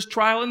yourself into this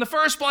trial in the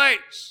first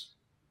place?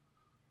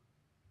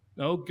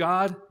 No,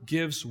 God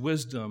gives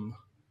wisdom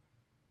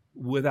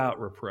without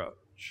reproach.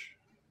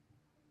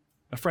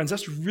 Now, friends,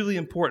 that's really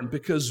important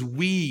because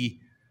we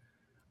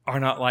are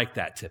not like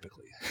that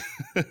typically.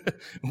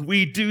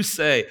 We do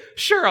say,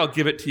 sure, I'll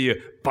give it to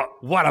you, but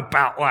what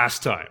about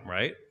last time,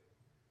 right?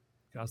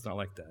 God's not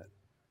like that.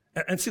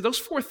 And see, those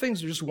four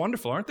things are just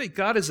wonderful, aren't they?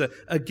 God is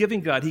a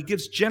giving God. He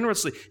gives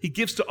generously. He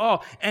gives to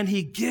all. And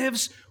he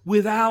gives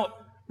without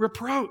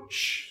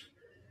reproach.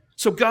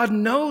 So God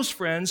knows,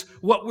 friends,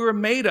 what we're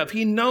made of.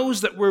 He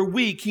knows that we're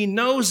weak. He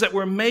knows that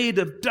we're made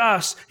of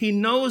dust. He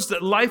knows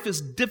that life is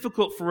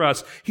difficult for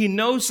us. He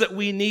knows that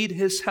we need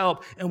his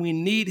help and we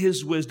need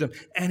his wisdom.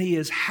 And he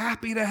is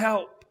happy to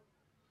help.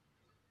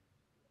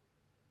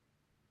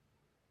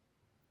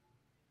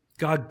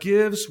 God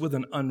gives with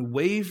an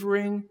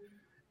unwavering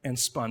and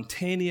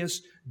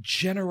spontaneous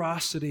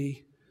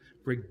generosity,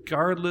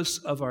 regardless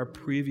of our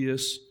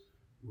previous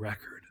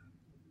record.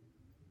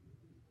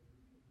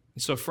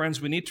 And so,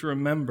 friends, we need to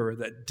remember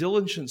that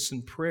diligence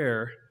in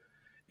prayer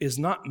is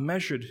not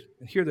measured,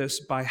 and hear this,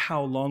 by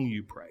how long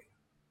you pray.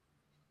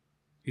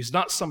 He's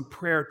not some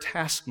prayer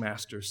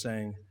taskmaster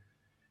saying,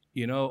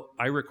 you know,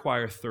 I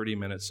require 30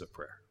 minutes of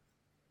prayer.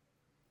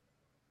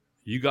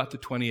 You got to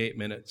 28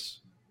 minutes.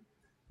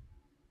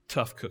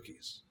 Tough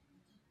cookies.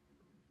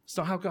 It's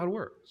not how God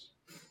works.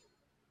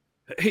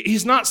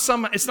 It's not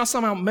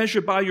somehow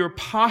measured by your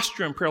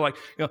posture in prayer, like,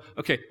 you know,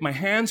 okay, my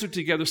hands are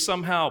together,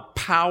 somehow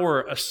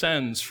power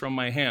ascends from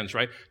my hands,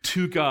 right,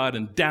 to God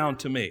and down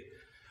to me.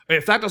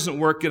 If that doesn't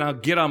work, then I'll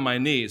get on my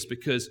knees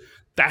because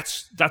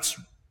that's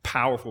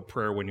powerful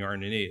prayer when you're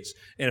on your knees.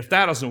 And if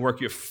that doesn't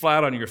work, you're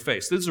flat on your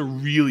face. These are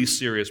really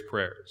serious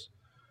prayers.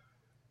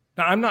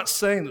 Now, I'm not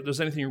saying that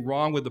there's anything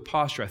wrong with the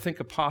posture. I think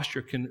a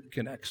posture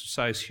can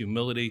exercise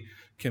humility,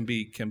 can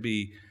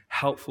be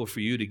helpful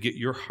for you to get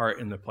your heart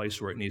in the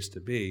place where it needs to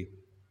be.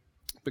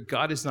 But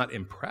God is not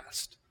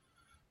impressed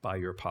by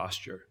your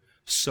posture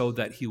so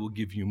that he will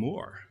give you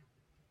more.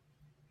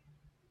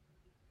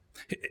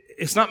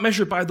 It's not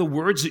measured by the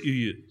words that you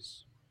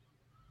use.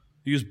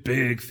 You use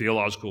big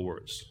theological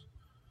words.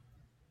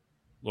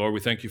 Lord, we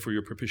thank you for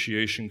your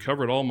propitiation,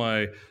 covered all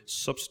my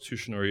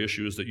substitutionary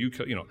issues that you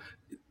know.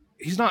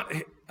 He's not,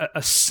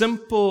 a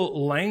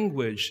simple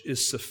language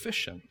is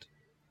sufficient.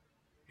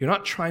 You're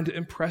not trying to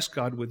impress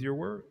God with your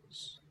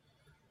words.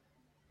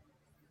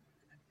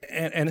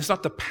 And it's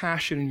not the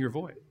passion in your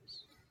voice.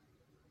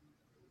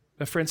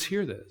 Now, friends,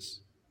 hear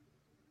this.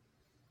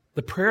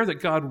 The prayer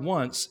that God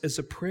wants is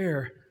a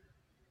prayer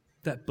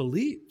that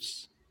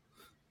believes.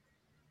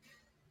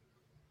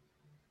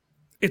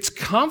 It's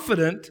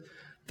confident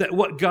that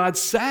what God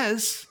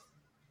says,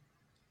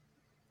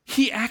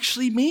 he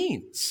actually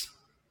means.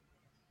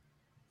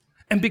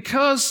 And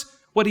because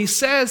what he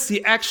says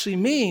he actually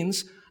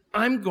means,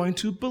 I'm going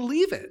to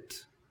believe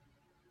it.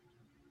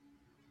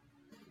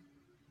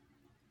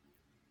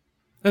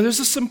 Now, there's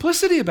a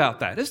simplicity about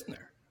that, isn't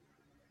there?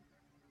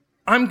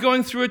 I'm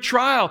going through a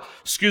trial.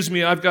 Excuse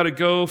me, I've got to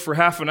go for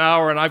half an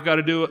hour and I've got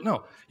to do it.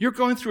 No, you're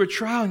going through a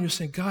trial and you're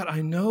saying, God,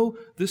 I know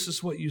this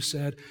is what you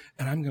said,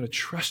 and I'm going to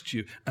trust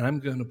you and I'm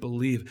going to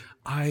believe.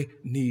 I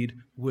need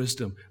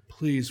wisdom.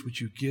 Please, would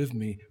you give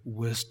me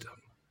wisdom?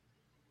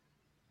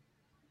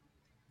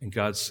 And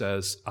God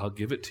says, I'll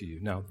give it to you.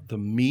 Now, the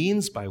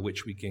means by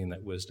which we gain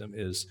that wisdom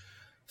is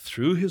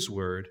through his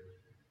word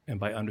and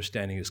by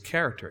understanding his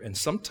character. And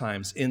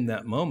sometimes in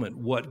that moment,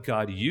 what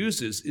God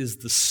uses is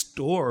the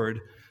stored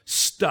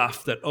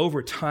stuff that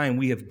over time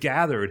we have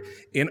gathered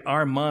in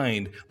our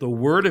mind, the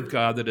word of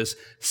God that is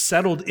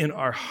settled in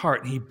our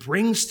heart. And he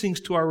brings things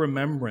to our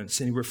remembrance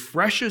and he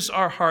refreshes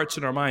our hearts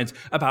and our minds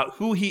about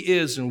who he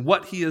is and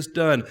what he has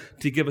done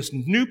to give us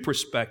new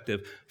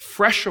perspective,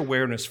 fresh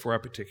awareness for our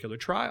particular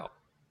trial.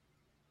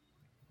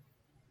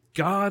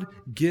 God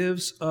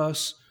gives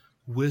us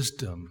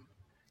wisdom.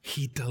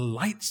 He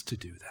delights to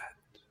do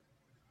that.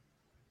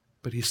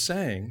 But he's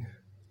saying,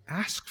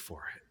 ask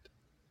for it.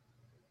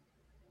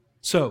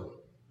 So,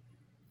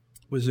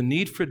 there's a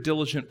need for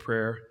diligent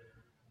prayer.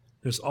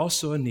 There's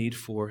also a need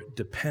for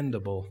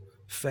dependable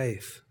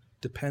faith.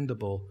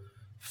 Dependable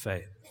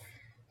faith.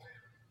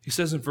 He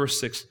says in verse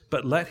 6,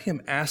 but let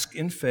him ask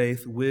in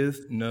faith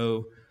with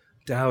no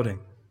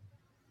doubting.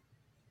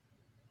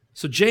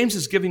 So James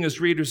is giving his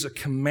readers a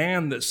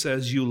command that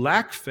says, you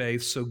lack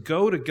faith, so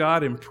go to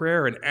God in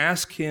prayer and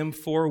ask him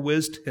for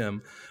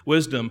wisdom.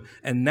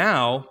 And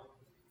now,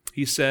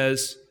 he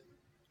says,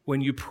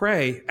 when you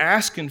pray,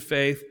 ask in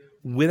faith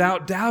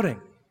without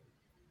doubting.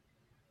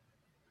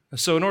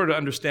 So in order to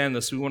understand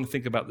this, we want to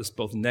think about this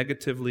both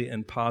negatively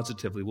and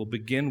positively. We'll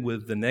begin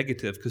with the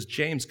negative because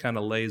James kind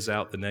of lays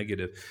out the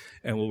negative,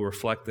 and we'll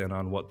reflect then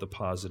on what the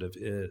positive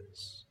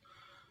is.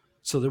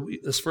 So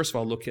let's first of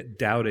all look at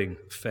doubting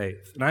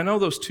faith. And I know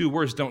those two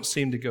words don't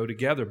seem to go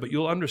together, but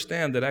you'll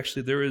understand that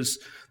actually there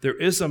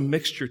is a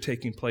mixture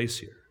taking place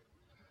here.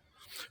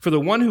 For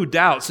the one who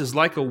doubts is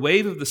like a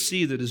wave of the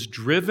sea that is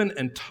driven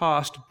and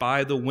tossed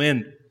by the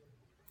wind.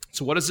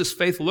 So what does this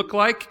faith look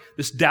like,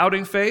 this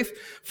doubting faith?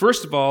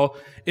 First of all,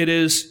 it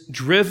is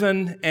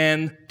driven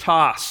and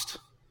tossed.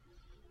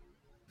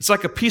 It's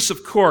like a piece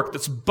of cork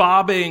that's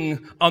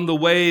bobbing on the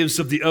waves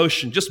of the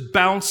ocean, just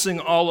bouncing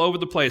all over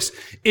the place.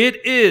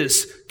 It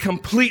is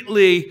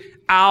completely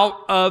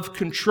out of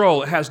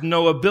control. It has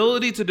no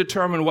ability to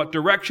determine what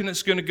direction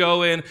it's going to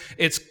go in.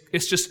 It's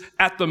just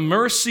at the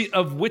mercy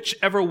of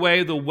whichever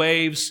way the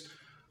waves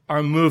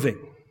are moving.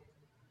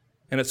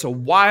 And it's a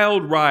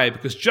wild ride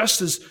because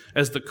just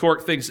as the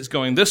cork thinks it's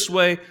going this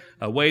way,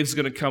 a wave's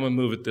going to come and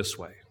move it this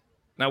way.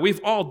 Now, we've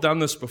all done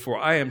this before,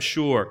 I am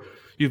sure.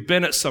 You've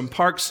been at some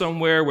park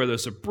somewhere where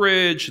there's a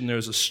bridge and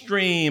there's a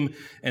stream,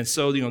 and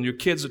so your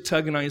kids are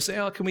tugging on you. You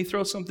say, can we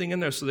throw something in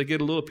there? So they get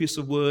a little piece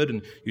of wood,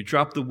 and you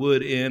drop the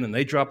wood in, and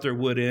they drop their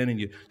wood in, and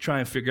you try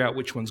and figure out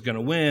which one's going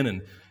to win.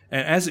 And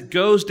as it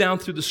goes down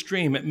through the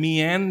stream, it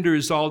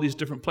meanders all these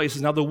different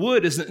places. Now, the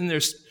wood isn't in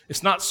there.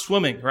 It's not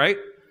swimming, right?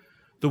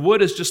 The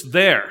wood is just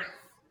there.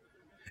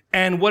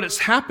 And what is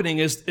happening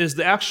is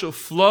the actual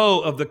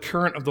flow of the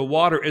current of the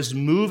water is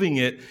moving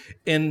it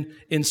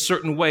in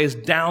certain ways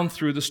down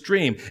through the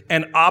stream,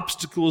 and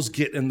obstacles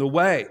get in the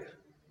way.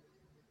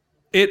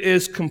 It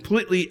is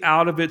completely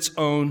out of its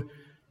own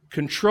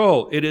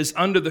control. It is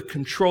under the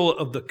control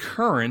of the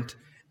current,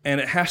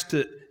 and it has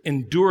to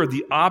endure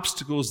the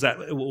obstacles that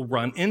it will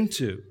run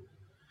into.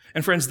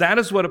 And friends, that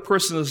is what a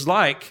person is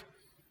like.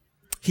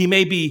 He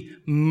may be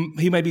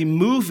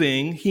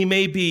moving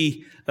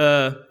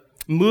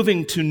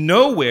to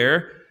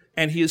nowhere,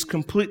 and he is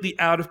completely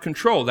out of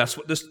control. That's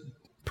what this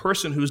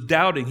person who's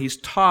doubting, he's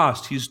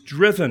tossed, he's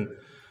driven.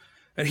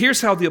 And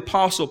here's how the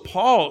Apostle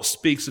Paul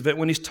speaks of it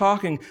when he's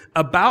talking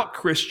about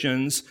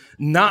Christians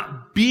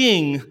not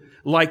being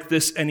like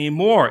this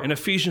anymore. In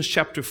Ephesians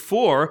chapter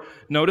 4,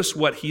 notice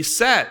what he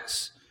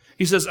says.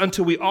 He says,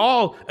 until we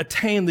all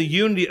attain the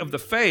unity of the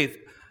faith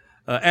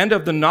and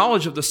of the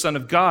knowledge of the Son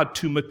of God,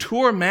 to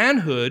mature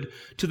manhood,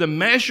 to the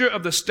measure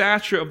of the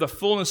stature of the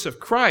fullness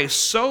of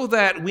Christ, so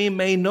that we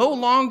may no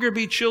longer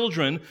be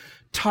children,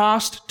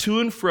 tossed to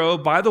and fro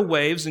by the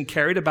waves and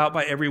carried about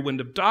by every wind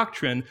of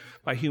doctrine,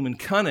 by human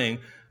cunning,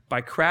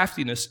 by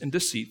craftiness and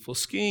deceitful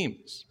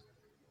schemes.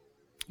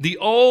 The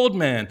old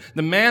man,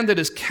 the man that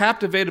is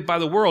captivated by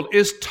the world,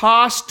 is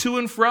tossed to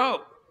and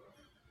fro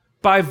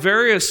by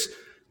various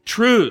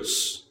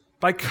truths,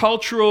 by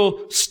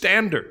cultural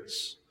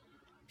standards.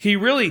 He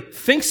really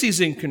thinks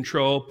he's in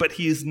control, but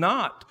he is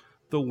not.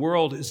 The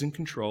world is in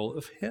control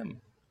of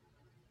him.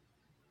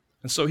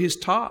 And so he's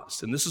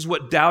tossed. And this is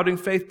what doubting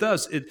faith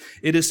does. It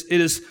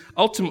is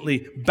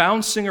ultimately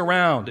bouncing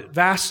around. It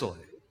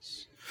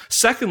vacillates.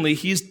 Secondly,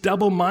 he's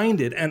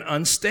double-minded and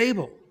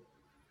unstable.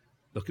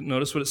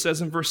 Notice what it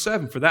says in verse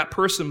 7. For that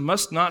person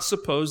must not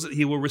suppose that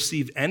he will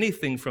receive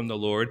anything from the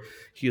Lord.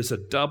 He is a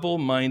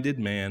double-minded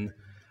man,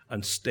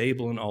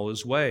 unstable in all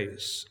his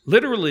ways.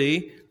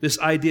 Literally, this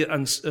idea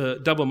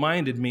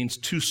double-minded means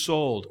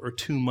two-souled or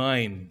two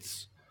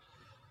minds.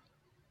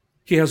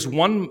 He has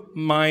one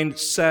mind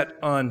set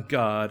on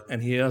God,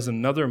 and he has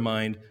another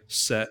mind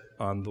set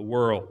on the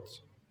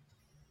world.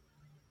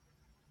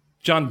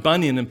 John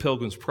Bunyan in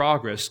Pilgrim's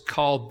Progress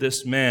called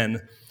this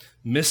man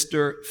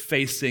Mr.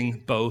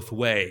 Facing Both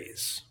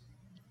Ways.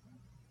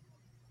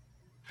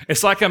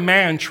 It's like a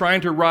man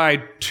trying to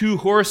ride two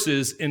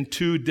horses in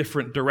two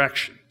different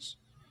directions.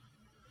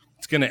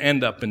 It's going to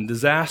end up in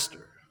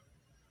disaster.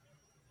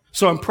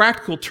 So in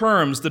practical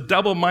terms, the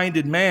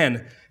double-minded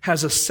man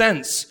has a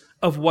sense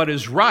of what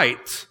is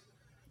right,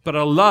 but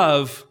a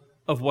love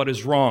of what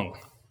is wrong.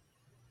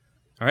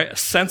 All right? A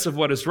sense of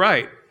what is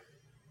right,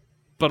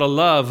 but a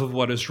love of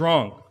what is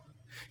wrong.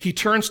 He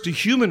turns to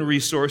human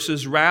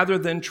resources rather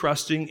than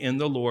trusting in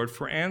the Lord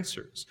for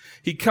answers.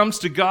 He comes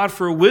to God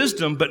for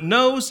wisdom, but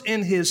knows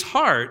in his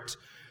heart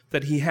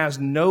that he has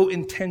no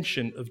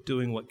intention of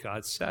doing what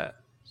God says.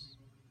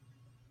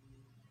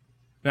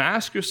 Now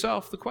ask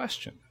yourself the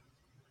question.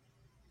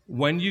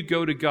 When you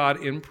go to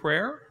God in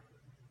prayer,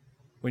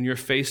 when you're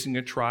facing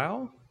a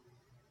trial,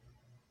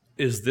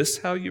 is this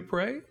how you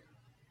pray?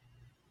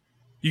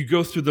 You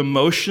go through the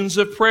motions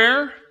of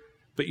prayer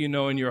but you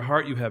know in your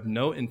heart you have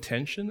no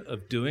intention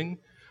of doing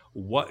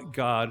what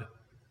God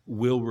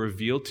will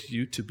reveal to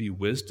you to be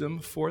wisdom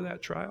for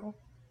that trial?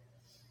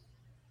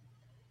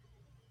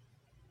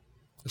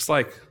 It's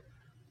like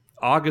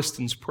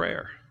Augustine's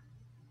prayer.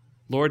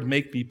 Lord,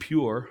 make me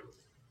pure,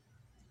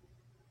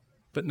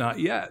 but not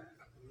yet.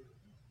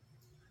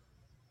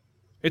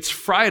 It's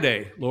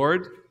Friday,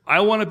 Lord.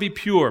 I want to be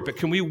pure, but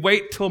can we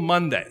wait till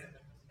Monday?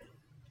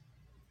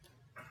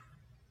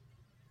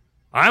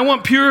 I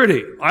want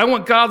purity. I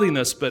want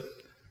godliness, but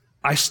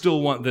I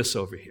still want this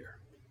over here.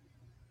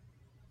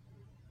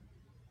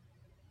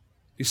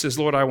 He says,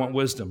 Lord, I want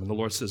wisdom. And the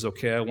Lord says,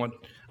 okay, I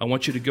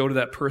want you to go to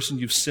that person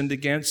you've sinned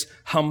against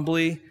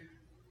humbly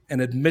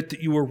and admit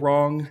that you were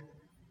wrong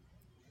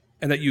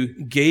and that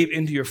you gave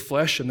into your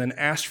flesh and then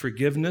asked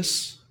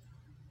forgiveness.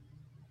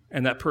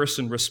 And that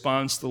person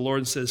responds to the Lord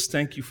and says,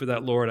 thank you for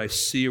that, Lord. I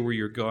see where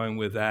you're going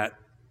with that.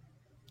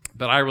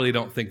 But I really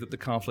don't think that the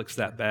conflict's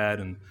that bad,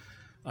 and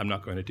I'm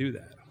not going to do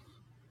that.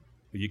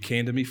 You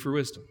came to me for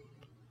wisdom.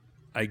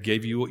 I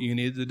gave you what you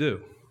needed to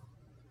do.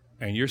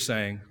 And you're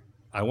saying,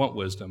 I want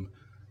wisdom,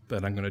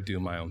 but I'm going to do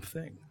my own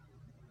thing.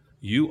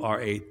 You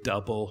are a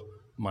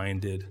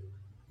double-minded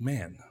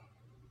man.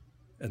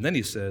 And then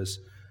he says,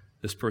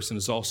 this person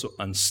is also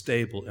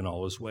unstable in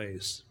all his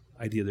ways.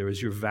 Idea there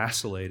is you're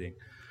vacillating.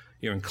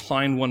 You're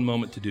inclined one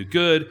moment to do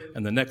good,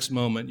 and the next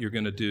moment you're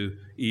going to do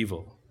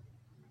evil.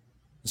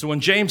 So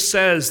when James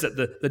says that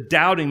the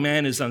doubting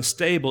man is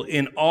unstable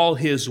in all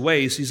his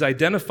ways, he's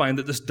identifying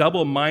that this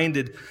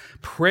double-minded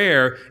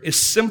prayer is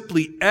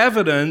simply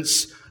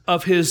evidence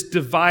of his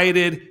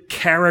divided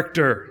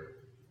character.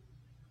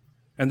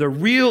 And the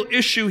real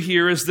issue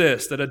here is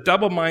this, that a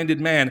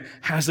double-minded man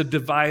has a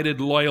divided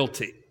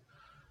loyalty.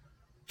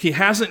 He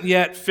hasn't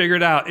yet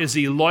figured out, is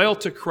he loyal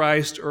to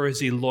Christ or is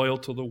he loyal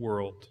to the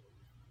world?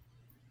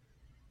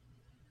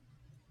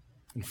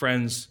 And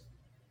friends,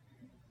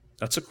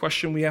 that's a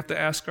question we have to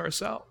ask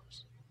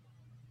ourselves.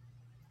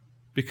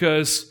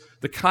 Because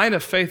the kind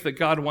of faith that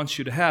God wants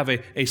you to have,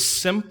 a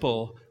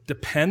simple,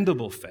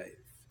 dependable faith,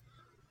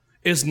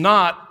 is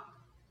not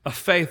a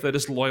faith that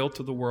is loyal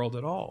to the world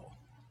at all.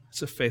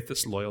 It's a faith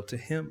that's loyal to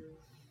Him.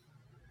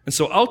 And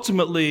so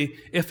ultimately,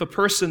 if a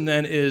person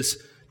then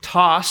is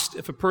tossed,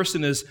 if a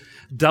person is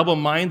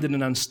double-minded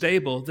and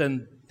unstable,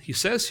 then he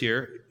says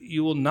here,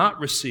 you will not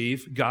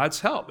receive God's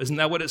help. Isn't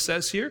that what it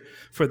says here?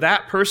 For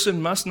that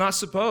person must not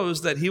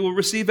suppose that he will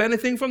receive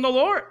anything from the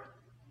Lord.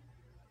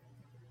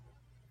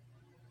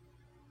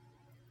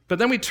 But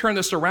then we turn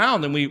this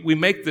around and we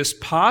make this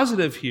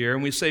positive here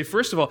and we say,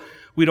 first of all,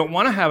 we don't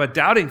want to have a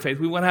doubting faith.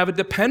 We want to have a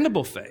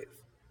dependable faith.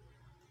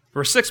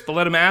 Verse 6, but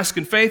let him ask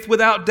in faith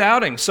without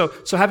doubting. So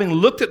having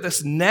looked at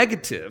this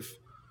negative,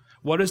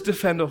 what does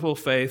dependable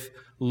faith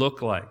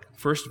look like?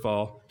 First of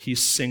all,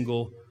 he's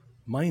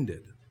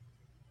single-minded.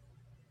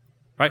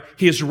 Right?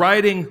 He is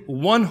riding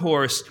one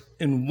horse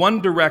in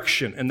one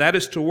direction, and that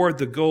is toward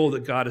the goal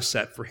that God has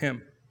set for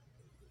him.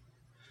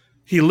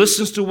 He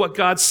listens to what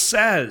God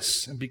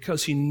says, and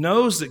because he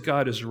knows that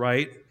God is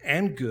right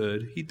and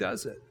good, he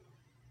does it.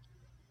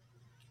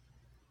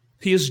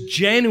 He is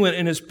genuine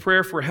in his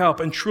prayer for help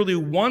and truly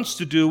wants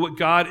to do what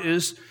God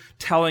is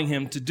telling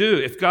him to do.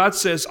 If God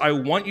says, I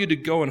want you to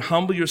go and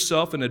humble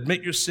yourself and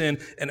admit your sin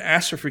and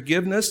ask for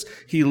forgiveness,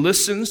 he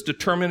listens,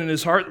 determined in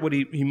his heart what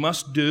he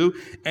must do,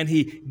 and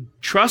he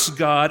trusts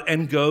God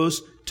and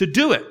goes to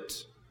do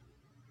it.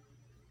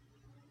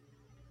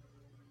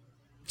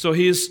 So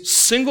he is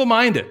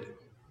single-minded.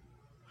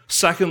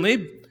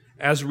 Secondly,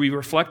 as we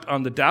reflect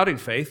on the doubting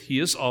faith, he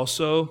is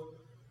also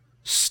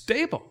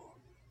stable.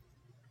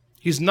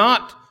 He's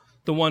not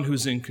the one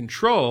who's in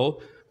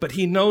control, but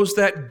he knows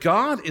that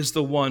God is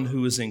the one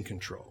who is in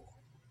control.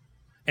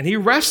 And he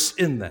rests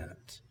in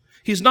that.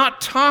 He's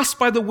not tossed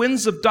by the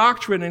winds of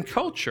doctrine and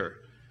culture,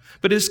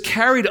 but is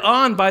carried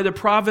on by the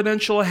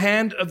providential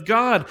hand of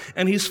God,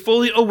 and he's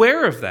fully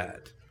aware of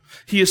that.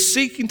 He is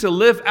seeking to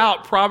live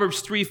out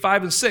Proverbs 3,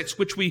 5, and 6,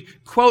 which we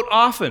quote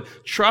often.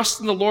 Trust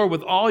in the Lord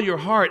with all your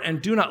heart,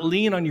 and do not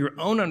lean on your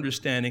own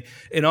understanding.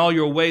 In all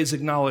your ways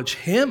acknowledge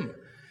him,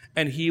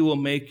 and he will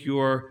make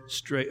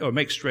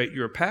straight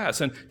your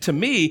paths. And to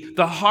me,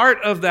 the heart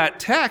of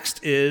that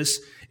text is,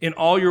 in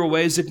all your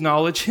ways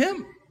acknowledge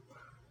him.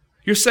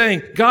 You're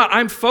saying, God,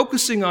 I'm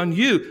focusing on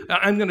you.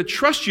 I'm going to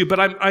trust you, but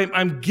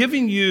I'm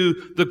giving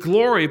you the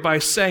glory by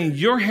saying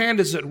your hand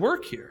is at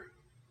work here.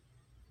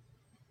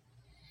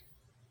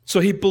 So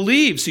he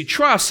believes, he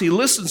trusts, he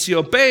listens, he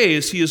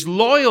obeys, he is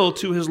loyal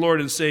to his Lord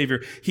and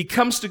Savior. He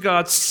comes to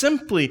God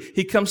simply,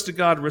 he comes to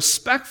God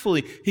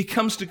respectfully, he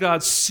comes to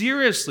God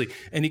seriously,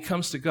 and he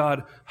comes to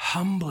God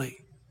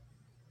humbly.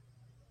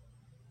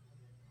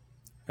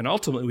 And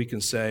ultimately we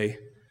can say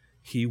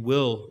he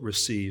will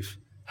receive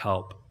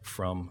help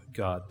from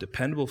God.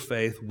 Dependable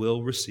faith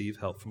will receive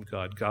help from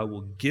God. God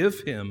will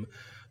give him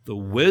the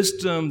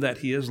wisdom that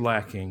he is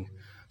lacking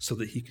so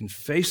that he can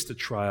face the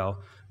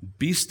trial,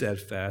 be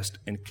steadfast,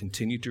 and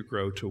continue to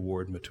grow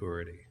toward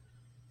maturity.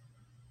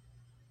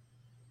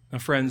 Now,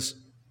 friends,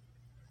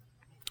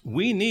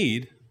 we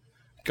need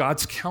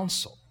God's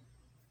counsel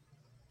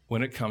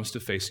when it comes to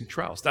facing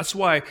trials. That's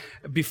why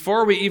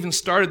before we even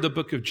started the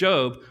book of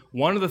Job,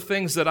 one of the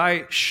things that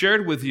I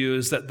shared with you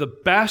is that the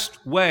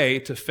best way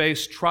to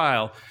face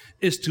trial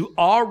is to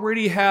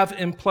already have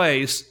in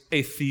place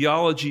a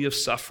theology of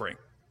suffering.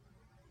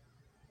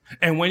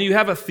 And when you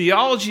have a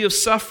theology of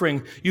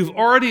suffering, you've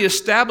already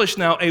established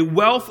now a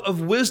wealth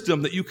of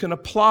wisdom that you can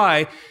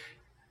apply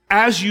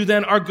as you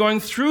then are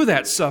going through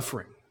that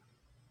suffering.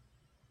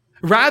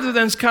 Rather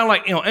than it's kind of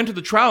like, enter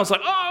the trial, it's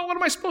like, oh, what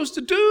am I supposed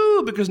to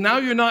do? Because now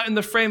you're not in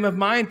the frame of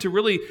mind to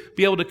really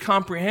be able to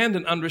comprehend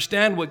and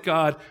understand what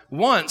God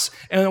wants.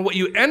 And what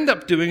you end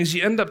up doing is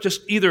you end up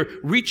just either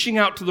reaching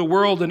out to the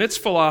world and its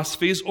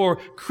philosophies, or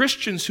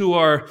Christians who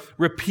are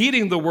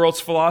repeating the world's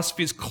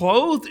philosophies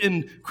clothed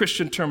in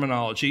Christian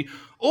terminology,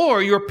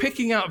 or you're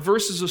picking out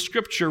verses of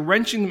Scripture,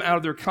 wrenching them out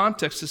of their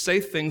context to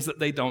say things that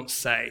they don't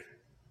say.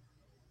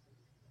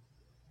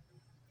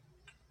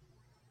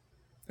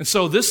 And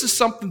so this is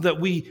something that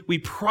we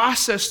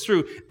process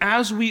through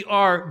as we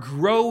are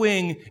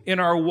growing in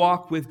our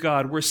walk with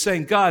God. We're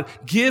saying, God,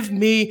 give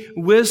me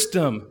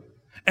wisdom.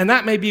 And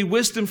that may be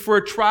wisdom for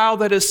a trial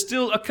that is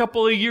still a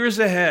couple of years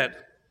ahead.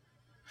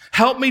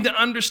 Help me to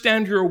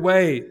understand your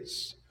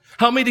ways.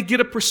 Help me to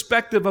get a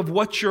perspective of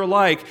what you're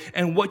like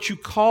and what you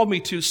call me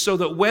to, so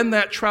that when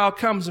that trial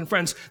comes, and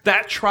friends,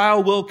 that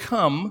trial will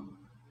come,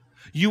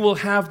 you will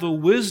have the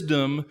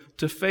wisdom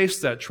to face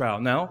that trial.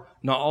 Now,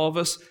 not all of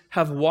us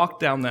have walked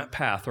down that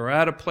path or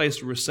at a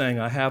place where we're saying,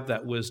 I have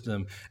that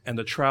wisdom, and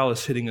the trial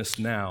is hitting us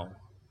now.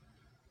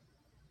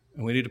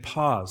 And we need to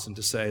pause and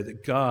to say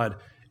that God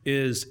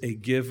is a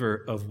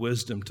giver of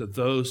wisdom to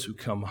those who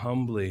come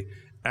humbly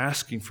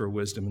asking for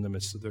wisdom in the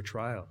midst of their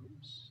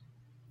trials.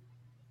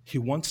 He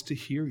wants to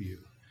hear you,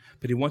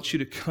 but he wants you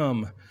to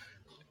come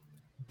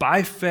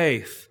by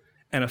faith,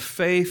 and a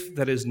faith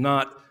that is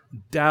not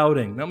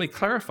doubting. Now, let me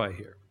clarify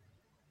here.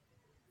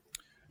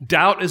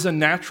 Doubt is a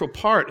natural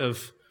part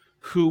of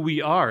who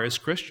we are as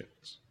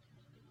Christians.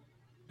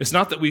 It's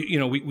not that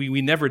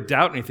we never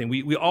doubt anything.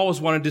 We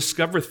always want to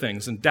discover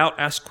things, and doubt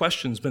asks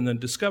questions, but then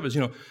discovers,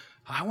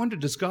 I wonder,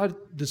 does God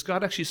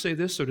actually say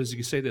this, or does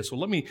he say this?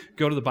 Well, let me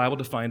go to the Bible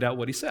to find out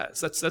what he says.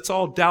 That's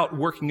all doubt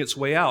working its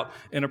way out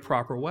in a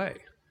proper way.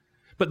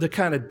 But the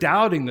kind of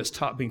doubting that's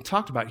being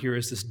talked about here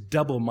is this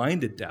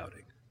double-minded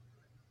doubting.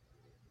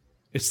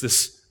 It's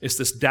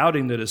this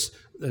doubting that is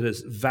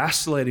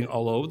vacillating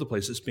all over the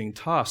place. It's being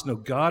tossed. No,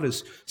 God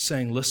is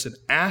saying, listen,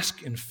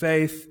 ask in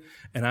faith,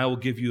 and I will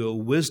give you a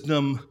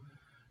wisdom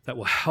that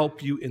will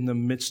help you in the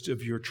midst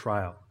of your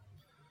trial.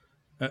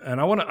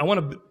 And I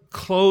want to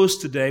close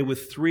today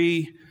with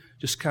 3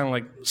 just kind of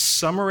like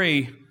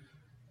summary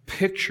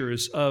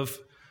pictures of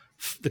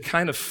the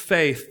kind of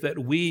faith that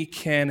we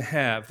can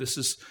have. This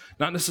is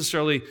not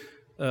necessarily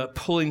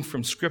pulling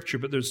from Scripture,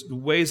 but there's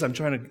ways I'm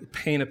trying to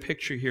paint a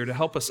picture here to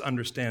help us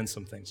understand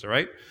some things, all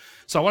right?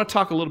 So I want to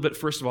talk a little bit,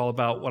 first of all,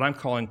 about what I'm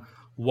calling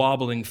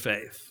wobbling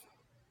faith.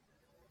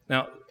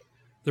 Now,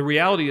 the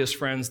reality is,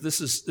 friends,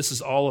 this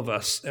is all of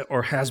us,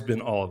 or has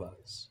been all of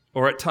us,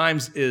 or at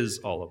times is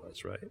all of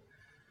us, right?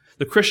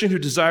 The Christian who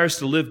desires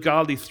to live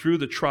godly through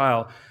the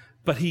trial,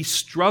 but he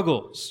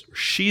struggles, or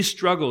she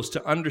struggles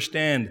to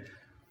understand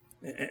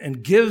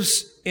and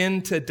gives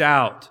into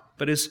doubt,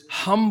 but is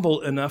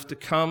humble enough to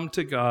come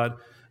to God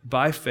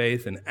by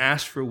faith and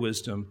ask for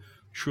wisdom,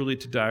 truly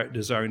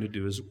desiring to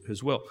do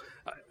his will.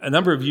 A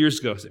number of years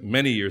ago,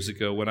 many years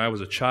ago, when I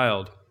was a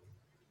child,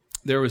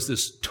 there was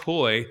this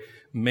toy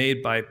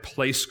made by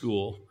Play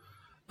School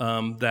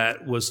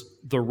that was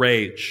the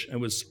rage. It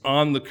was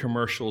on the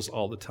commercials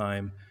all the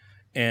time,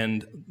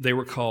 and they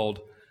were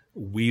called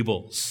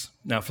Weebles.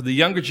 Now, for the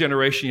younger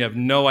generation, you have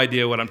no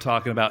idea what I'm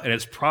talking about, and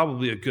it's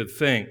probably a good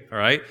thing, all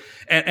right?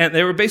 And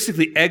they were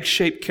basically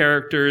egg-shaped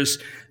characters,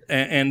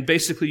 and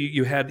basically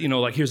you had,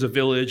 like here's a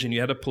village, and you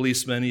had a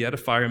policeman, you had a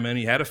fireman,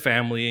 you had a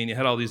family, and you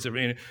had all these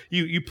different,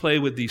 you play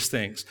with these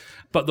things.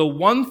 But the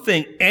one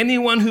thing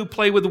anyone who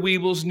played with the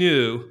Weebles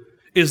knew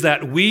is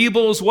that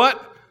Weebles,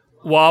 what?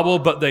 Wobble,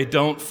 but they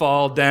don't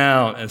fall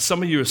down. And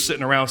some of you are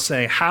sitting around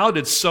saying, how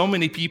did so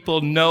many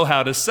people know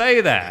how to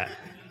say that?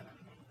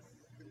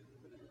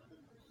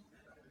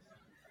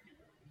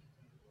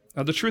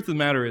 Now, the truth of the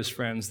matter is,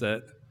 friends,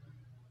 that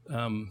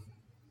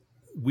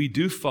we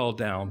do fall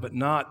down, but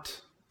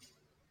not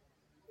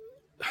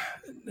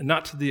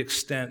to the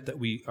extent that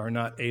we are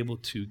not able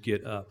to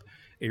get up.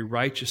 A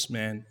righteous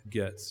man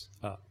gets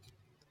up.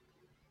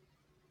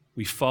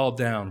 We fall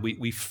down,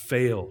 we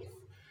fail,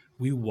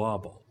 we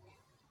wobble.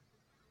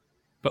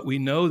 But we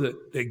know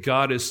that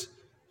God is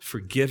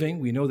forgiving.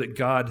 We know that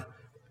God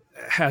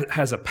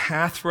has a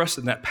path for us,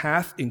 and that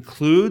path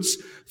includes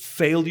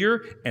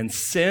failure and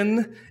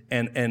sin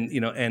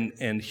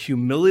and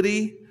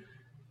humility.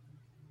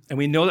 And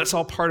we know that's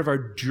all part of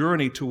our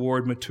journey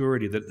toward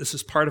maturity, that this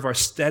is part of our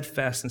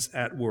steadfastness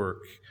at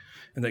work,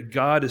 and that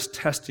God is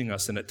testing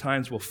us, and at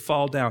times we'll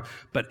fall down,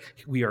 but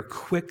we are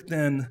quick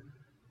then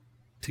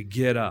to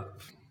get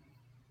up.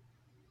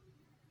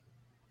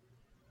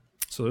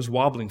 So there's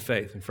wobbling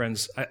faith. And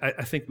friends,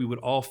 I think we would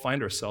all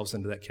find ourselves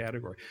into that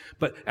category.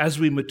 But as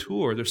we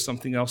mature, there's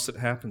something else that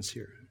happens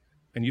here.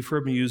 And you've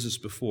heard me use this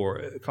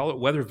before. Call it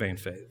weather vane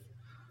faith.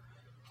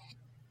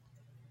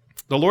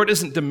 The Lord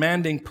isn't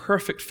demanding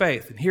perfect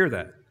faith, and hear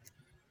that.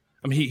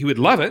 I mean, he would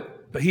love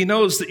it, but he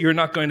knows that you're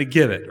not going to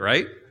give it,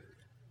 right?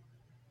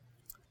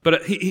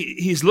 But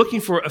he's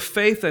looking for a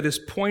faith that is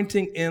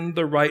pointing in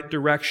the right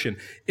direction.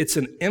 It's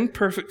an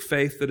imperfect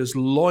faith that is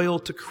loyal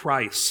to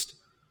Christ.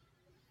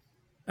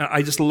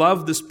 I just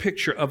love this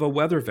picture of a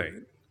weather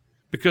vane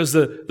because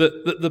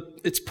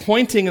it's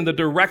pointing in the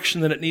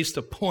direction that it needs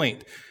to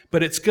point,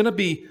 but it's going to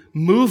be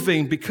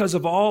moving because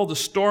of all the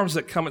storms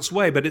that come its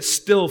way, but it's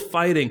still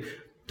fighting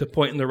to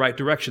point in the right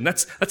direction.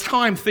 That's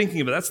how I'm thinking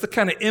of it. That's the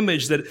kind of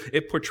image that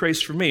it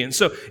portrays for me. And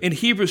so in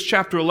Hebrews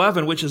chapter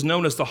 11, which is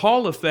known as the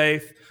Hall of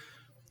Faith,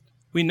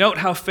 we note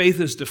how faith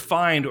is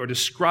defined or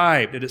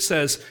described. And it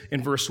says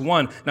in verse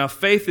 1, now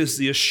faith is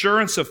the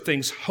assurance of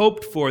things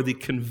hoped for, the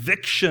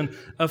conviction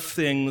of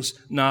things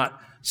not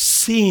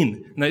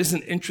seen. Now,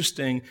 isn't it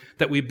interesting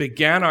that we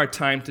began our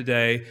time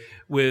today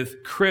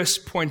with Chris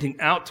pointing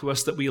out to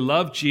us that we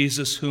love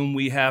Jesus whom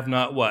we have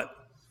not what?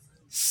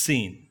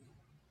 Seen.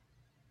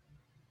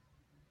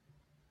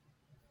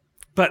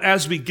 But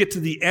as we get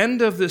to the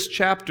end of this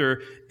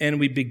chapter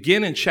and we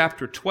begin in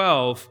chapter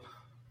 12,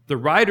 the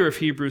writer of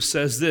Hebrews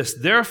says this,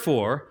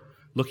 therefore,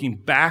 looking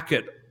back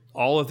at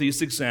all of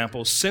these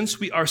examples, since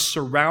we are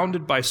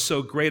surrounded by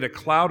so great a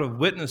cloud of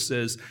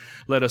witnesses,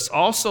 let us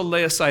also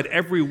lay aside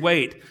every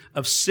weight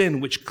of sin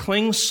which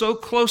clings so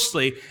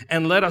closely,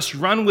 and let us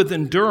run with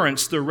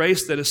endurance the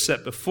race that is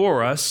set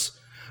before us,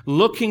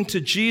 looking to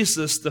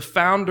Jesus, the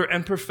founder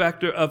and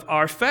perfecter of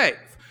our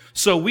faith.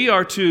 So we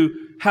are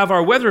to have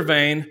our weather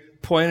vane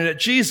pointed at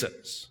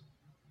Jesus,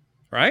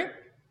 right?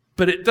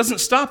 But it doesn't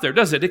stop there,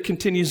 does it? It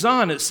continues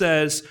on. It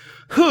says,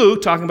 who,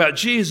 talking about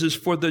Jesus,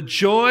 for the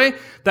joy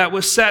that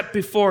was set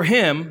before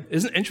him,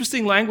 isn't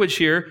interesting language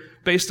here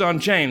based on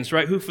James,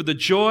 right? Who for the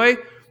joy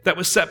that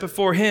was set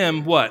before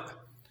him, what?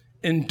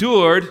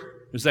 Endured,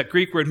 there's that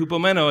Greek word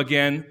hupomeno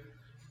again,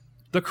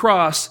 the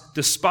cross,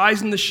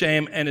 despising the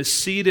shame, and is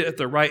seated at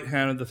the right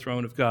hand of the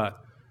throne of God.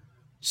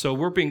 So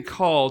we're being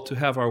called to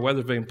have our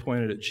weather vane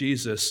pointed at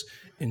Jesus,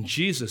 and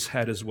Jesus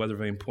had his weather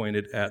vane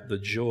pointed at the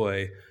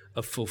joy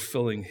of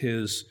fulfilling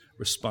his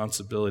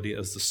responsibility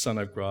as the Son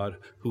of God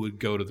who would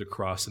go to the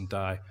cross and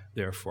die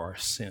there for our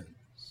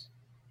sins.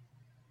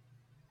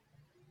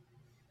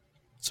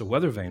 It's a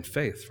weather vane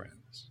faith,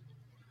 friends.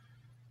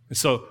 And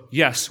so,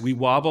 yes, we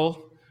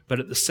wobble, but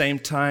at the same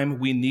time,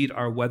 we need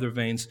our weather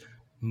vanes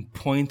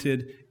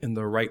pointed in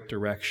the right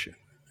direction.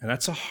 And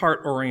that's a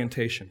heart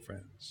orientation,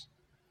 friends.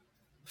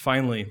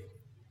 Finally,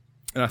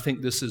 and I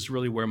think this is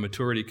really where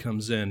maturity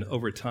comes in,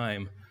 over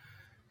time,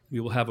 we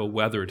will have a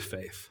weathered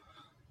faith.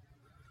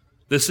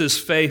 This is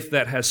faith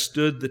that has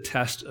stood the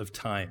test of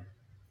time.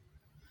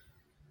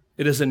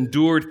 It has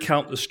endured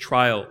countless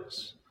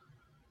trials.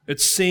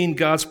 It's seen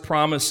God's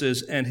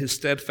promises and his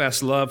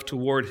steadfast love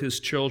toward his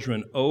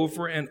children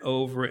over and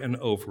over and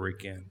over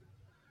again.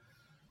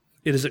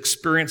 It has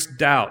experienced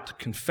doubt,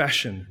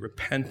 confession,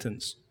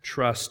 repentance,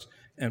 trust,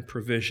 and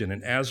provision,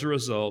 and as a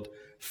result,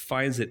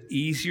 finds it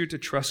easier to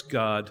trust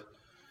God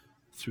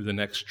through the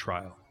next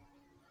trial.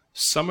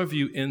 Some of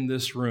you in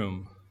this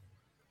room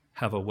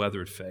have a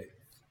weathered faith.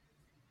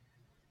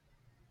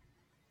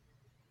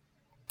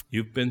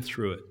 You've been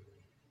through it.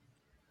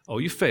 Oh,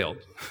 you failed.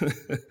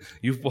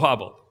 You've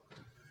wobbled.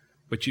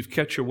 But you've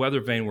kept your weather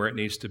vane where it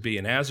needs to be.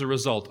 And as a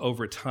result,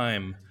 over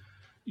time,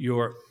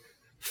 your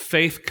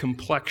faith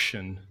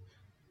complexion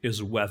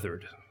is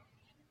weathered.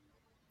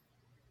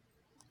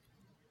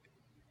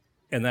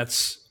 And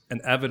that's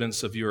an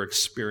evidence of your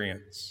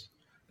experience.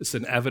 It's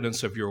an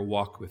evidence of your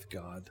walk with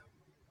God.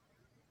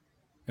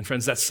 And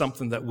friends, that's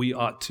something that we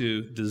ought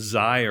to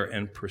desire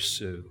and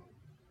pursue.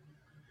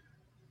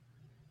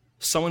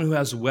 Someone who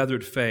has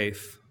weathered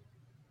faith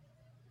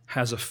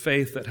has a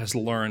faith that has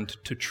learned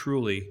to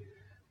truly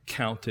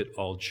count it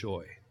all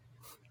joy.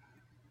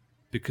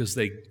 Because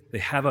they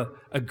have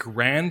a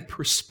grand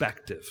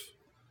perspective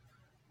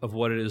of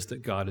what it is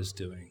that God is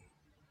doing.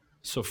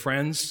 So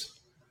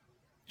friends,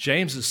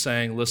 James is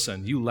saying,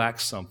 listen, you lack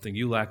something,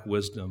 you lack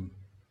wisdom.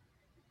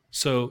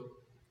 So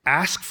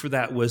ask for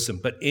that wisdom,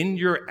 but in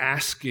your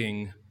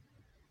asking,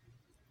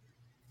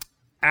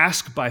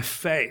 ask by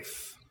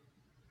faith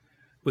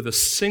with a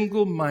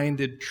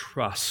single-minded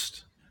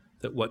trust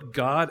that what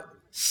God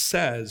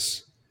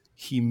says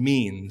he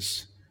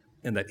means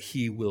and that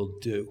he will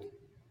do.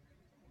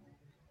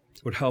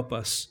 It would help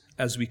us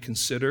as we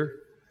consider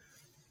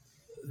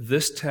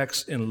this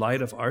text in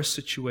light of our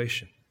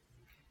situation,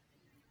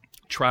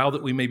 trial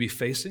that we may be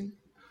facing,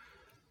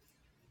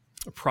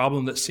 a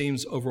problem that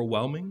seems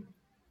overwhelming.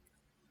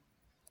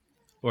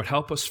 Lord,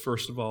 help us,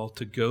 first of all,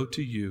 to go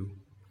to you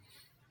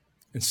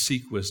and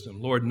seek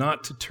wisdom. Lord,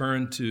 not to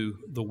turn to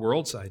the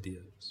world's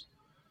ideas,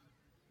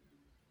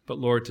 but,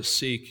 Lord, to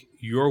seek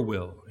your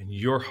will and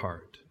your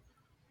heart.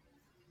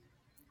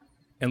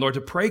 And, Lord,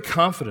 to pray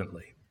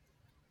confidently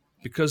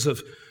because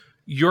of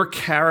your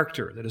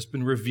character that has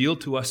been revealed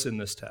to us in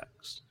this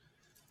text.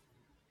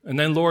 And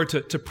then, Lord,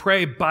 to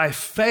pray by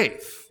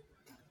faith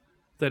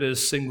that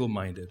is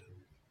single-minded.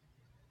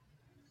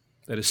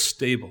 that is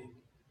stable,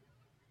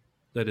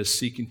 that is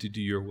seeking to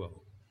do your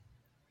will.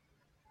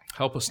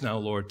 Help us now,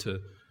 Lord, to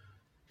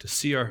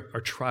see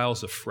our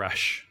trials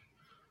afresh,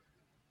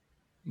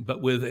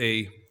 but with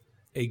a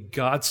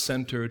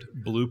God-centered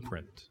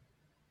blueprint,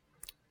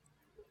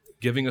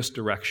 giving us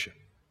direction,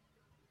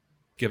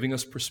 giving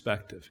us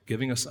perspective,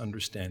 giving us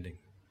understanding.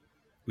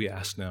 We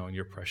ask now in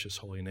your precious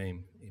holy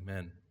name.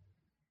 Amen.